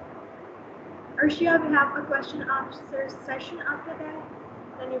 Arshia, we have a question answer session after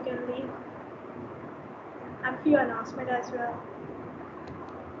that. Then you can leave. And few announcement as well.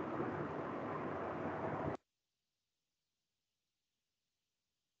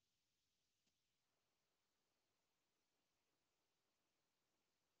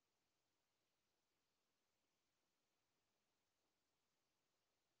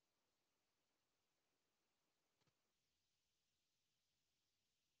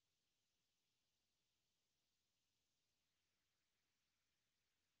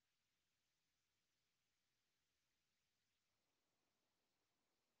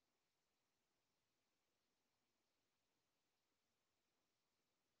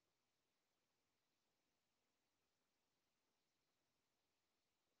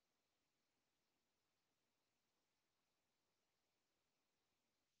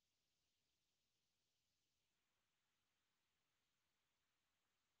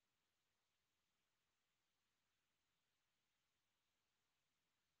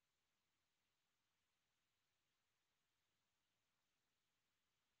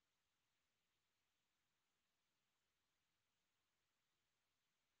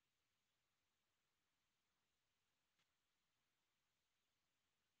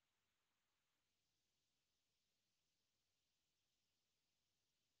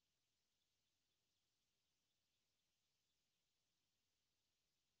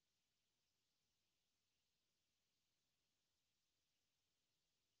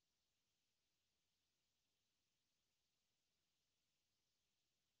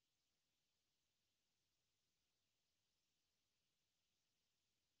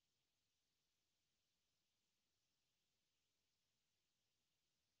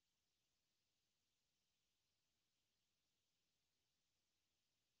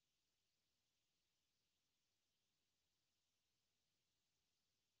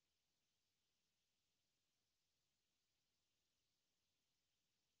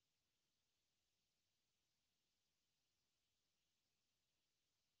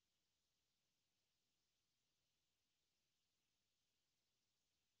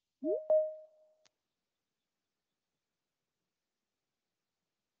 And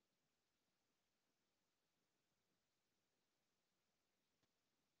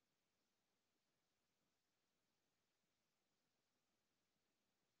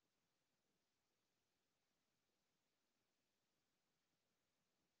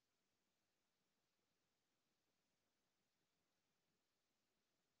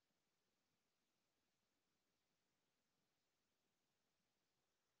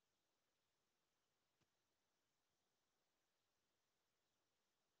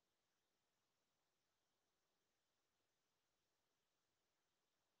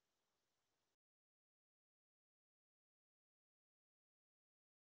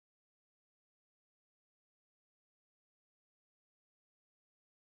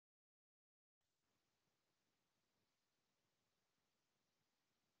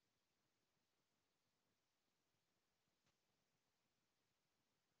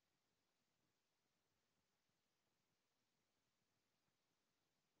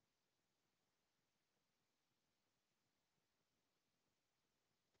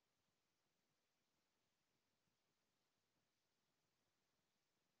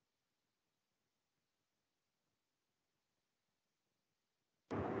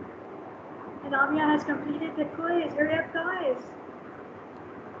Amia has completed the quiz. Hurry up, guys.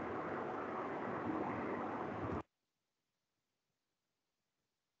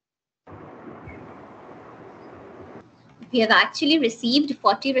 We have actually received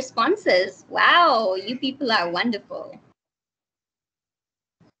 40 responses. Wow, you people are wonderful.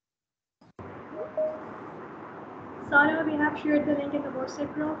 Sarah, we have shared the link in the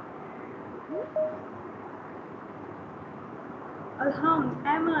WhatsApp group. Alham,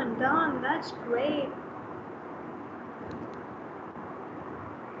 Aman, done. That's great.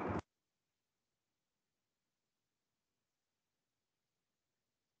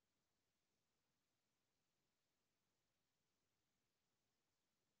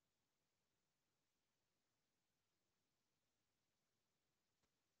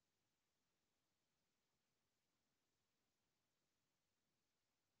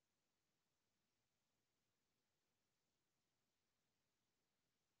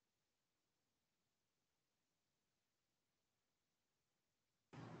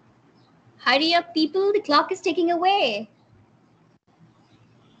 Hurry up, people, the clock is ticking away.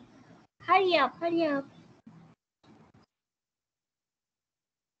 Hurry up, hurry up.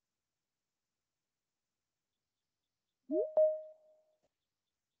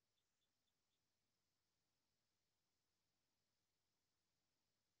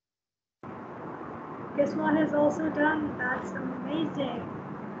 Kisma has also done. That's amazing.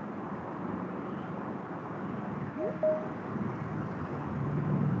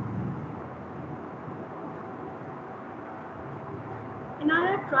 And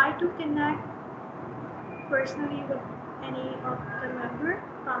I try to connect personally with any of the member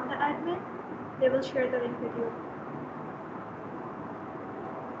from the admin. They will share the link with you.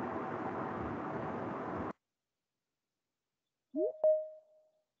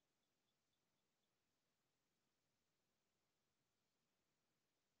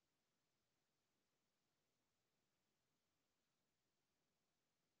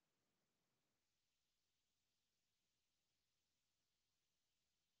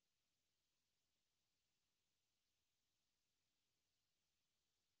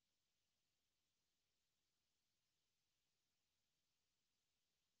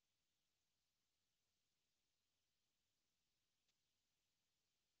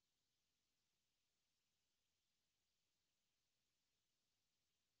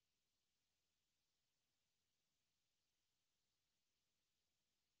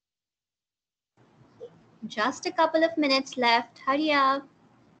 Just a couple of minutes left. Hurry up.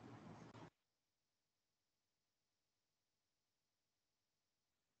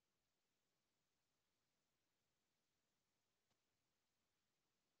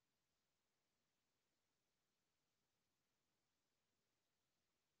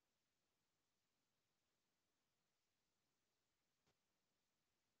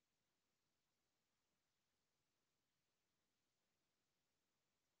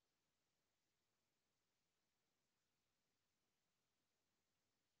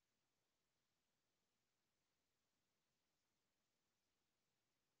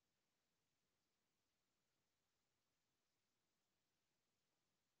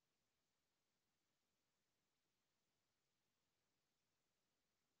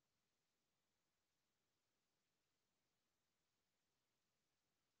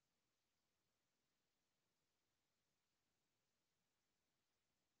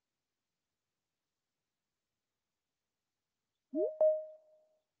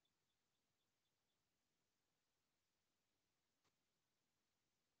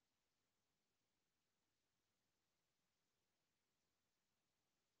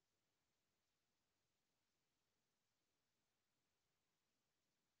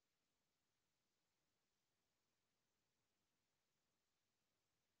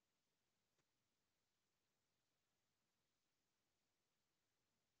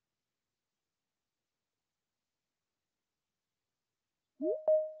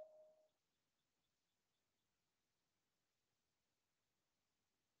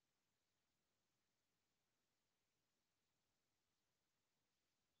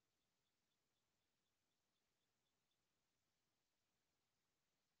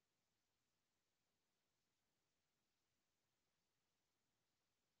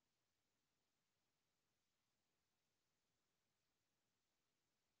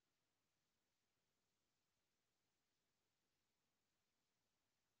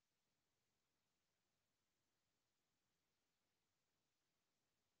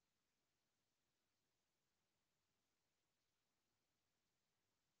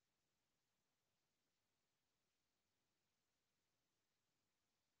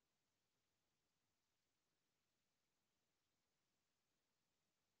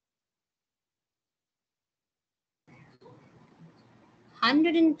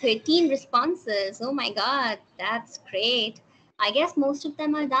 113 responses. Oh my God, that's great. I guess most of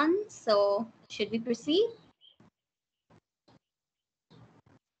them are done. So, should we proceed?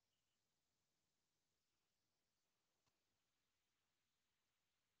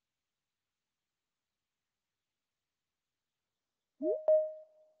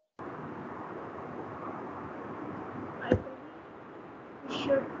 I believe we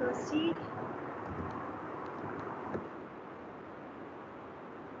should proceed.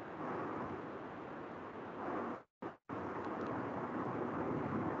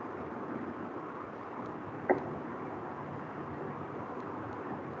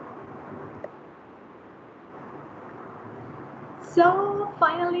 So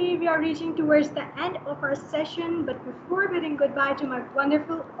finally, we are reaching towards the end of our session. But before bidding goodbye to my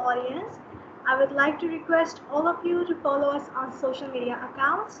wonderful audience, I would like to request all of you to follow us on social media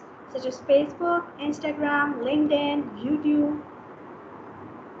accounts such as Facebook, Instagram, LinkedIn, YouTube.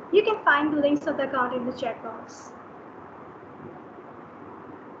 You can find the links of the account in the chat box.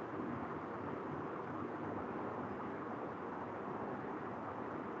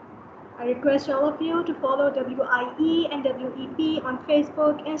 I request all of you to follow WIE and WEP on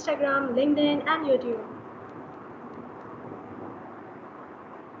Facebook, Instagram, LinkedIn, and YouTube.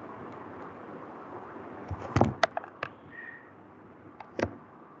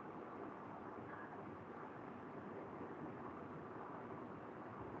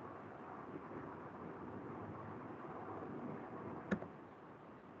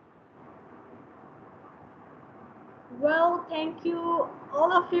 Well, thank you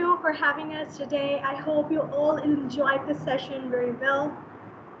all of you for having us today. I hope you all enjoyed the session very well.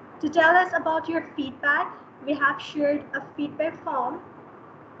 To tell us about your feedback, we have shared a feedback form,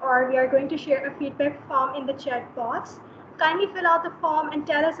 or we are going to share a feedback form in the chat box. Kindly fill out the form and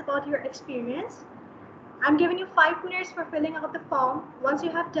tell us about your experience. I'm giving you 5 minutes for filling out the form. Once you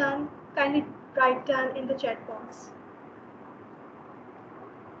have done, kindly write done in the chat box.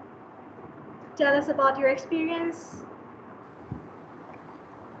 Tell us about your experience.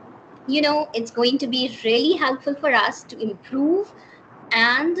 You know, it's going to be really helpful for us to improve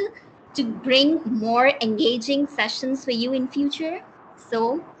and to bring more engaging sessions for you in future.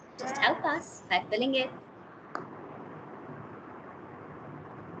 So just help us by filling it.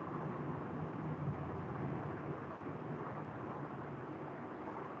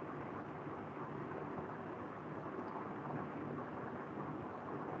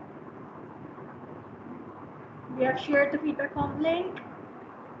 We have shared the feedback form link.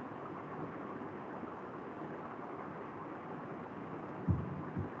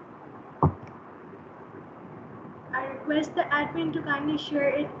 I request the admin to kindly share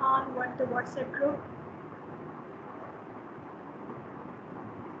it on the WhatsApp group.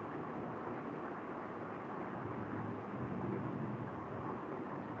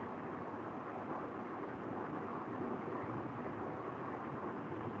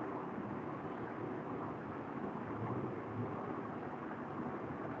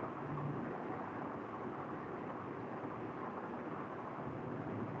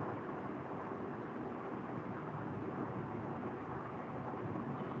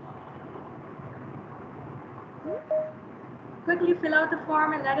 Quickly fill out the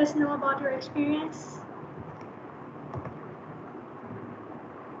form and let us know about your experience.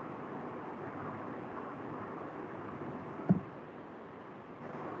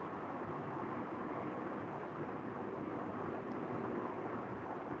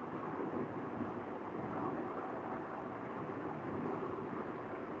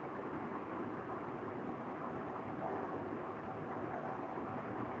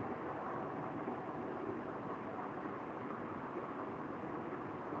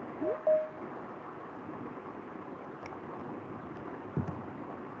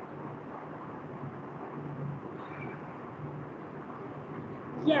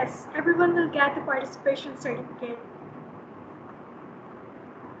 Yes, everyone will get the participation certificate.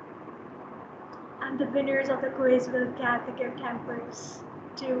 And the winners of the quiz will get the gift hampers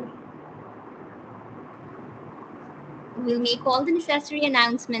too. We'll make all the necessary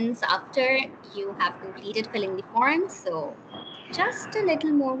announcements after you have completed filling the form, so just a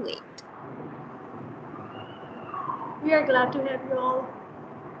little more wait. We are glad to have you all.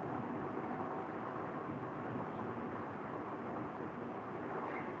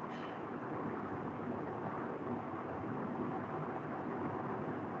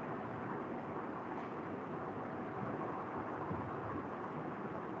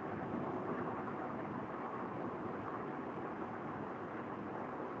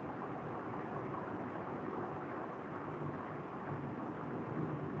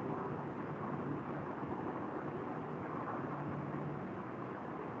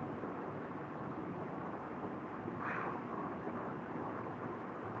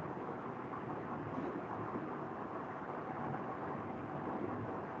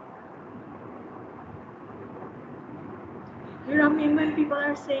 You know, when people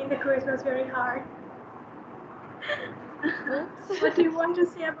are saying the quiz was very hard. What do you want to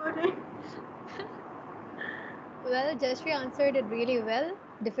say about it? Well, Jashri answered it really well.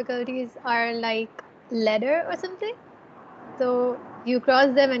 Difficulties are like ladder or something. So you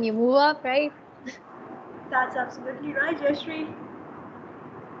cross them and you move up, right? That's absolutely right, Jayashree.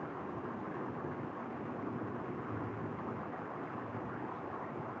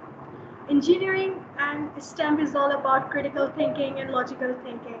 Engineering and STEM is all about critical thinking and logical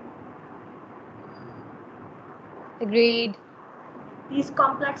thinking. Agreed. These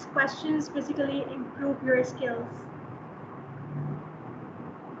complex questions physically improve your skills.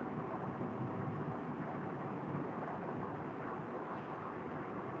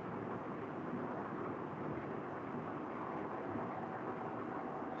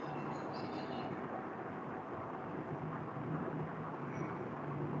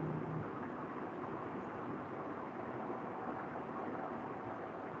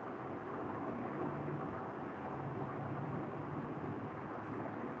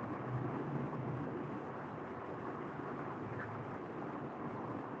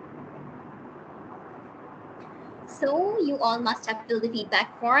 So you all must have filled the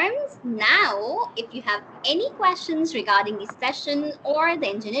feedback forms. Now, if you have any questions regarding the session or the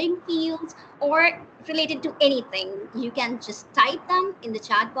engineering fields or related to anything, you can just type them in the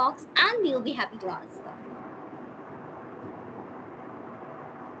chat box and we'll be happy to answer.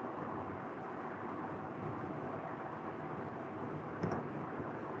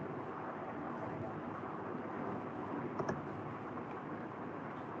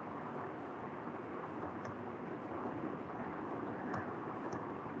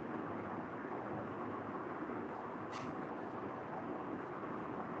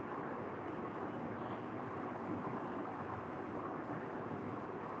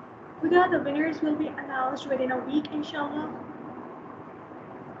 Huda, the winners will be announced within a week, inshallah.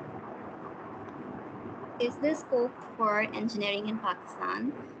 Is there scope for engineering in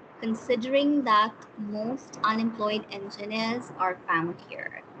Pakistan, considering that most unemployed engineers are found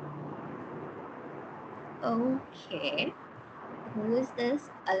here? Okay. Who is this?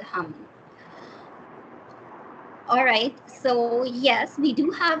 Alham. All right. So, yes, we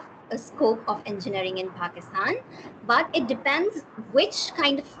do have a scope of engineering in Pakistan, but it depends which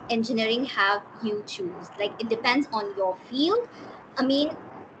kind of engineering have you choose. Like, it depends on your field. I mean,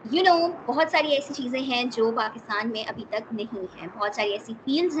 बहुत सारी ऐसी चीज़ें हैं जो पाकिस्तान में अभी तक नहीं हैं, बहुत सारी ऐसी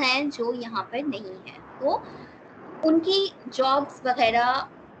फील्ड्स हैं जो यहाँ पर नहीं हैं, तो उनकी जॉब्स वगैरह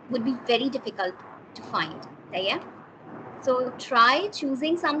would be very difficult to find. Yeah? So try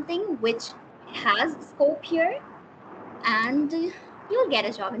choosing something which has scope here and you'll get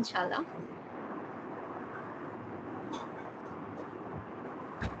a job, inshallah.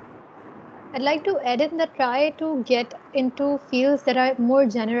 I'd like to add in that try to get into fields that are more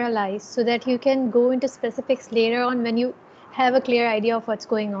generalized so that you can go into specifics later on when you have a clear idea of what's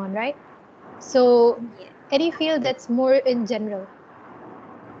going on, right? So Yeah. any field that's more in general.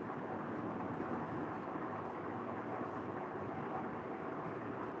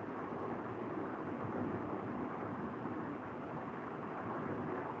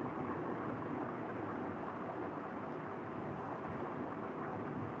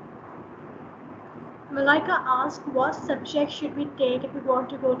 Malaika asked what subject should we take if we want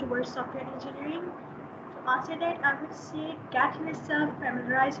to go towards software engineering. To answer that, I would say get yourself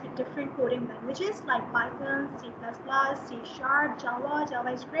familiarized with different coding languages like Python, C++, C Sharp, Java,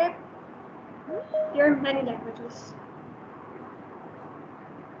 JavaScript. There are many languages.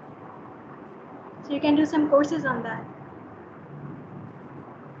 So you can do some courses on that.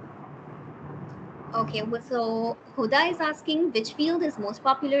 Okay, so Huda is asking which field is most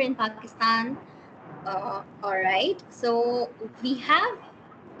popular in Pakistan. All right. So we have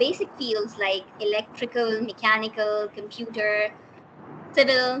basic fields like electrical, mechanical, computer,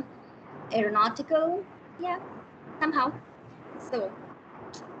 civil, aeronautical. Yeah, somehow. So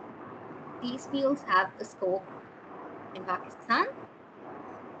these fields have a scope in Pakistan.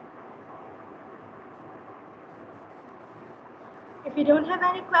 If you don't have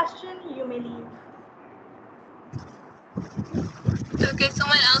any question, you may leave. Okay,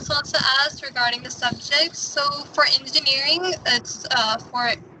 someone else also asked regarding the subjects. So for engineering, it's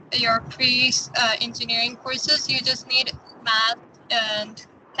for your pre-engineering courses, you just need math and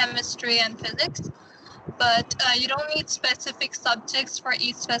chemistry and physics. But you don't need specific subjects for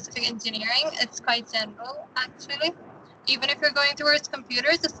each specific engineering. It's quite general, actually. Even if you're going towards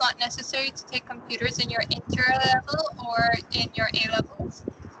computers, it's not necessary to take computers in your inter level or in your A levels.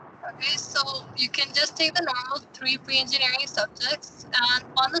 Okay, so you can just take the normal 3 pre-engineering subjects, and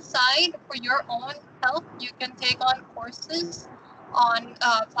on the side, for your own help, you can take on courses on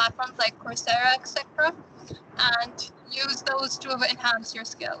platforms like Coursera, etc., and use those to enhance your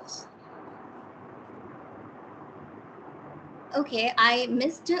skills. Okay, I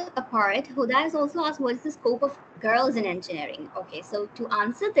missed a part. Huda has also asked what is the scope of girls in engineering. Okay, so to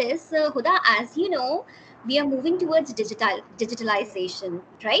answer this, Huda, as you know, we are moving towards digitalization,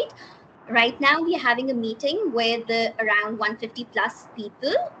 right? Right now, we are having a meeting with around 150 plus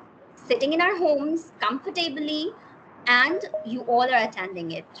people sitting in our homes comfortably, and you all are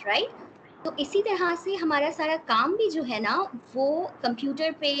attending it, right? तो इसी तरह से हमारा सारा काम भी जो है ना वो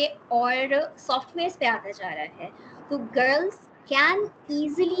कंप्यूटर पे और सॉफ्टवेयर पे आता जा रहा है तो girls can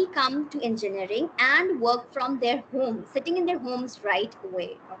easily come to engineering and work from their home sitting in their homes right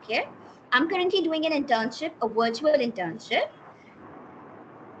away. Okay, I'm currently doing an internship, a virtual internship.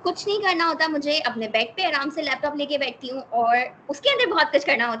 कुछ नहीं करना होता मुझे अपने बेड पे आराम से लैपटॉप लेके बैठती हूँ और उसके अंदर बहुत कुछ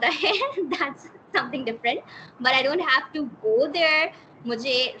करना होता है that's something different but I don't have to go there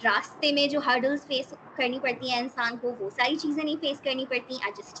मुझे रास्ते में जो हर्डल्स फेस करनी पड़ती हैं इंसान को वो सारी चीजें नहीं फेस करनी पड़ती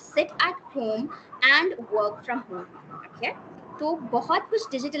I just sit at home and work from home. Okay, तो बहुत कुछ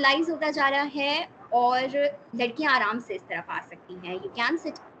डिजिटलाइज होता जा रहा है और लड़कियां आराम से इस तरफ आ सकती हैं. You can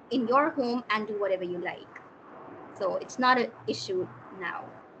sit in your home and do whatever you like. So it's not an issue now.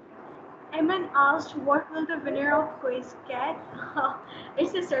 Ayman asked, what will the winner of quiz get?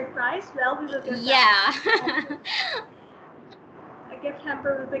 It's a surprise. Well, we will get Yeah. a gift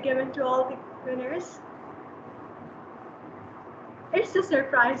hamper will be given to all the winners. It's a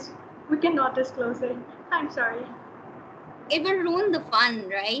surprise. We cannot disclose it. I'm sorry. It will ruin the fun,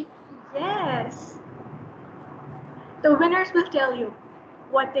 right? Yes. The winners will tell you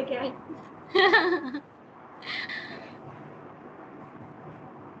what they get.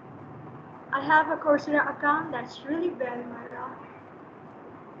 I have a Coursera account that's really well, Myra.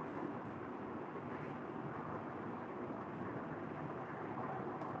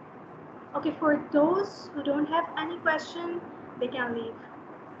 Okay, for those who don't have any question, they can leave.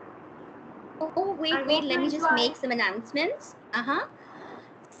 Oh, wait, let me just make some announcements.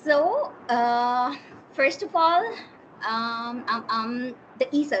 So, first of all, the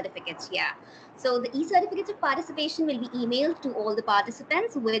e-certificates, yeah. So the e-certificates of participation will be emailed to all the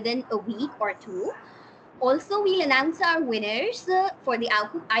participants within a week or two. Also, we'll announce our winners for the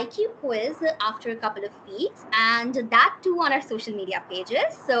IQ quiz after a couple of weeks, and that too on our social media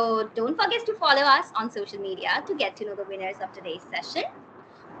pages. So don't forget to follow us on social media to get to know the winners of today's session.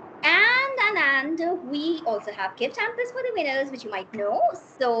 And we also have gift hampers for the winners, which you might know.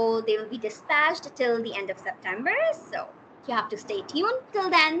 So they will be dispatched till the end of September. So you have to stay tuned till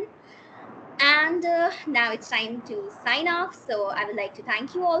then. And now it's time to sign off. So I would like to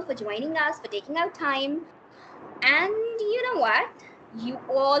thank you all for joining us, for taking out time. And you know what? You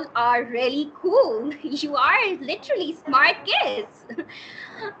all are really cool. You are literally smart kids.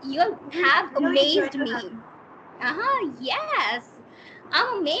 You have amazed me. Yes.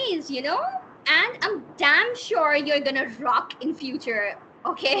 I'm amazed, you know? And I'm damn sure you're gonna rock in future,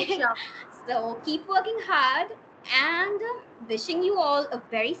 okay? Sure. So keep working hard and wishing you all a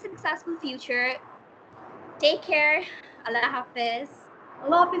very successful future. Take care. Allah Hafiz.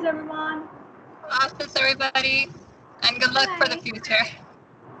 Allah Hafiz, everyone. Office, everybody, and good luck for the Bye. future.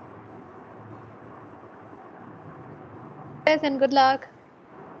 Yes, and good luck.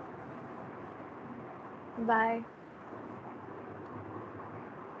 Bye.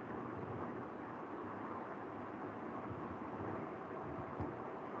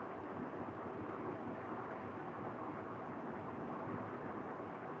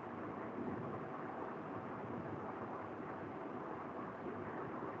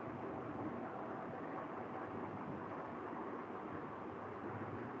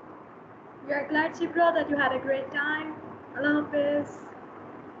 We are glad, Shibra, that you had a great time. Allah Hafiz.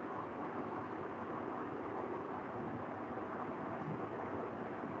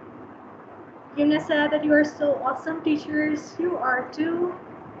 Yuna said that you are so awesome teachers. You are too.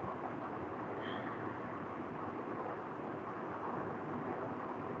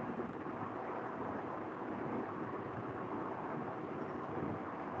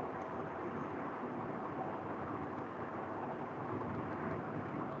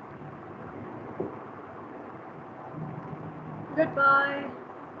 Goodbye.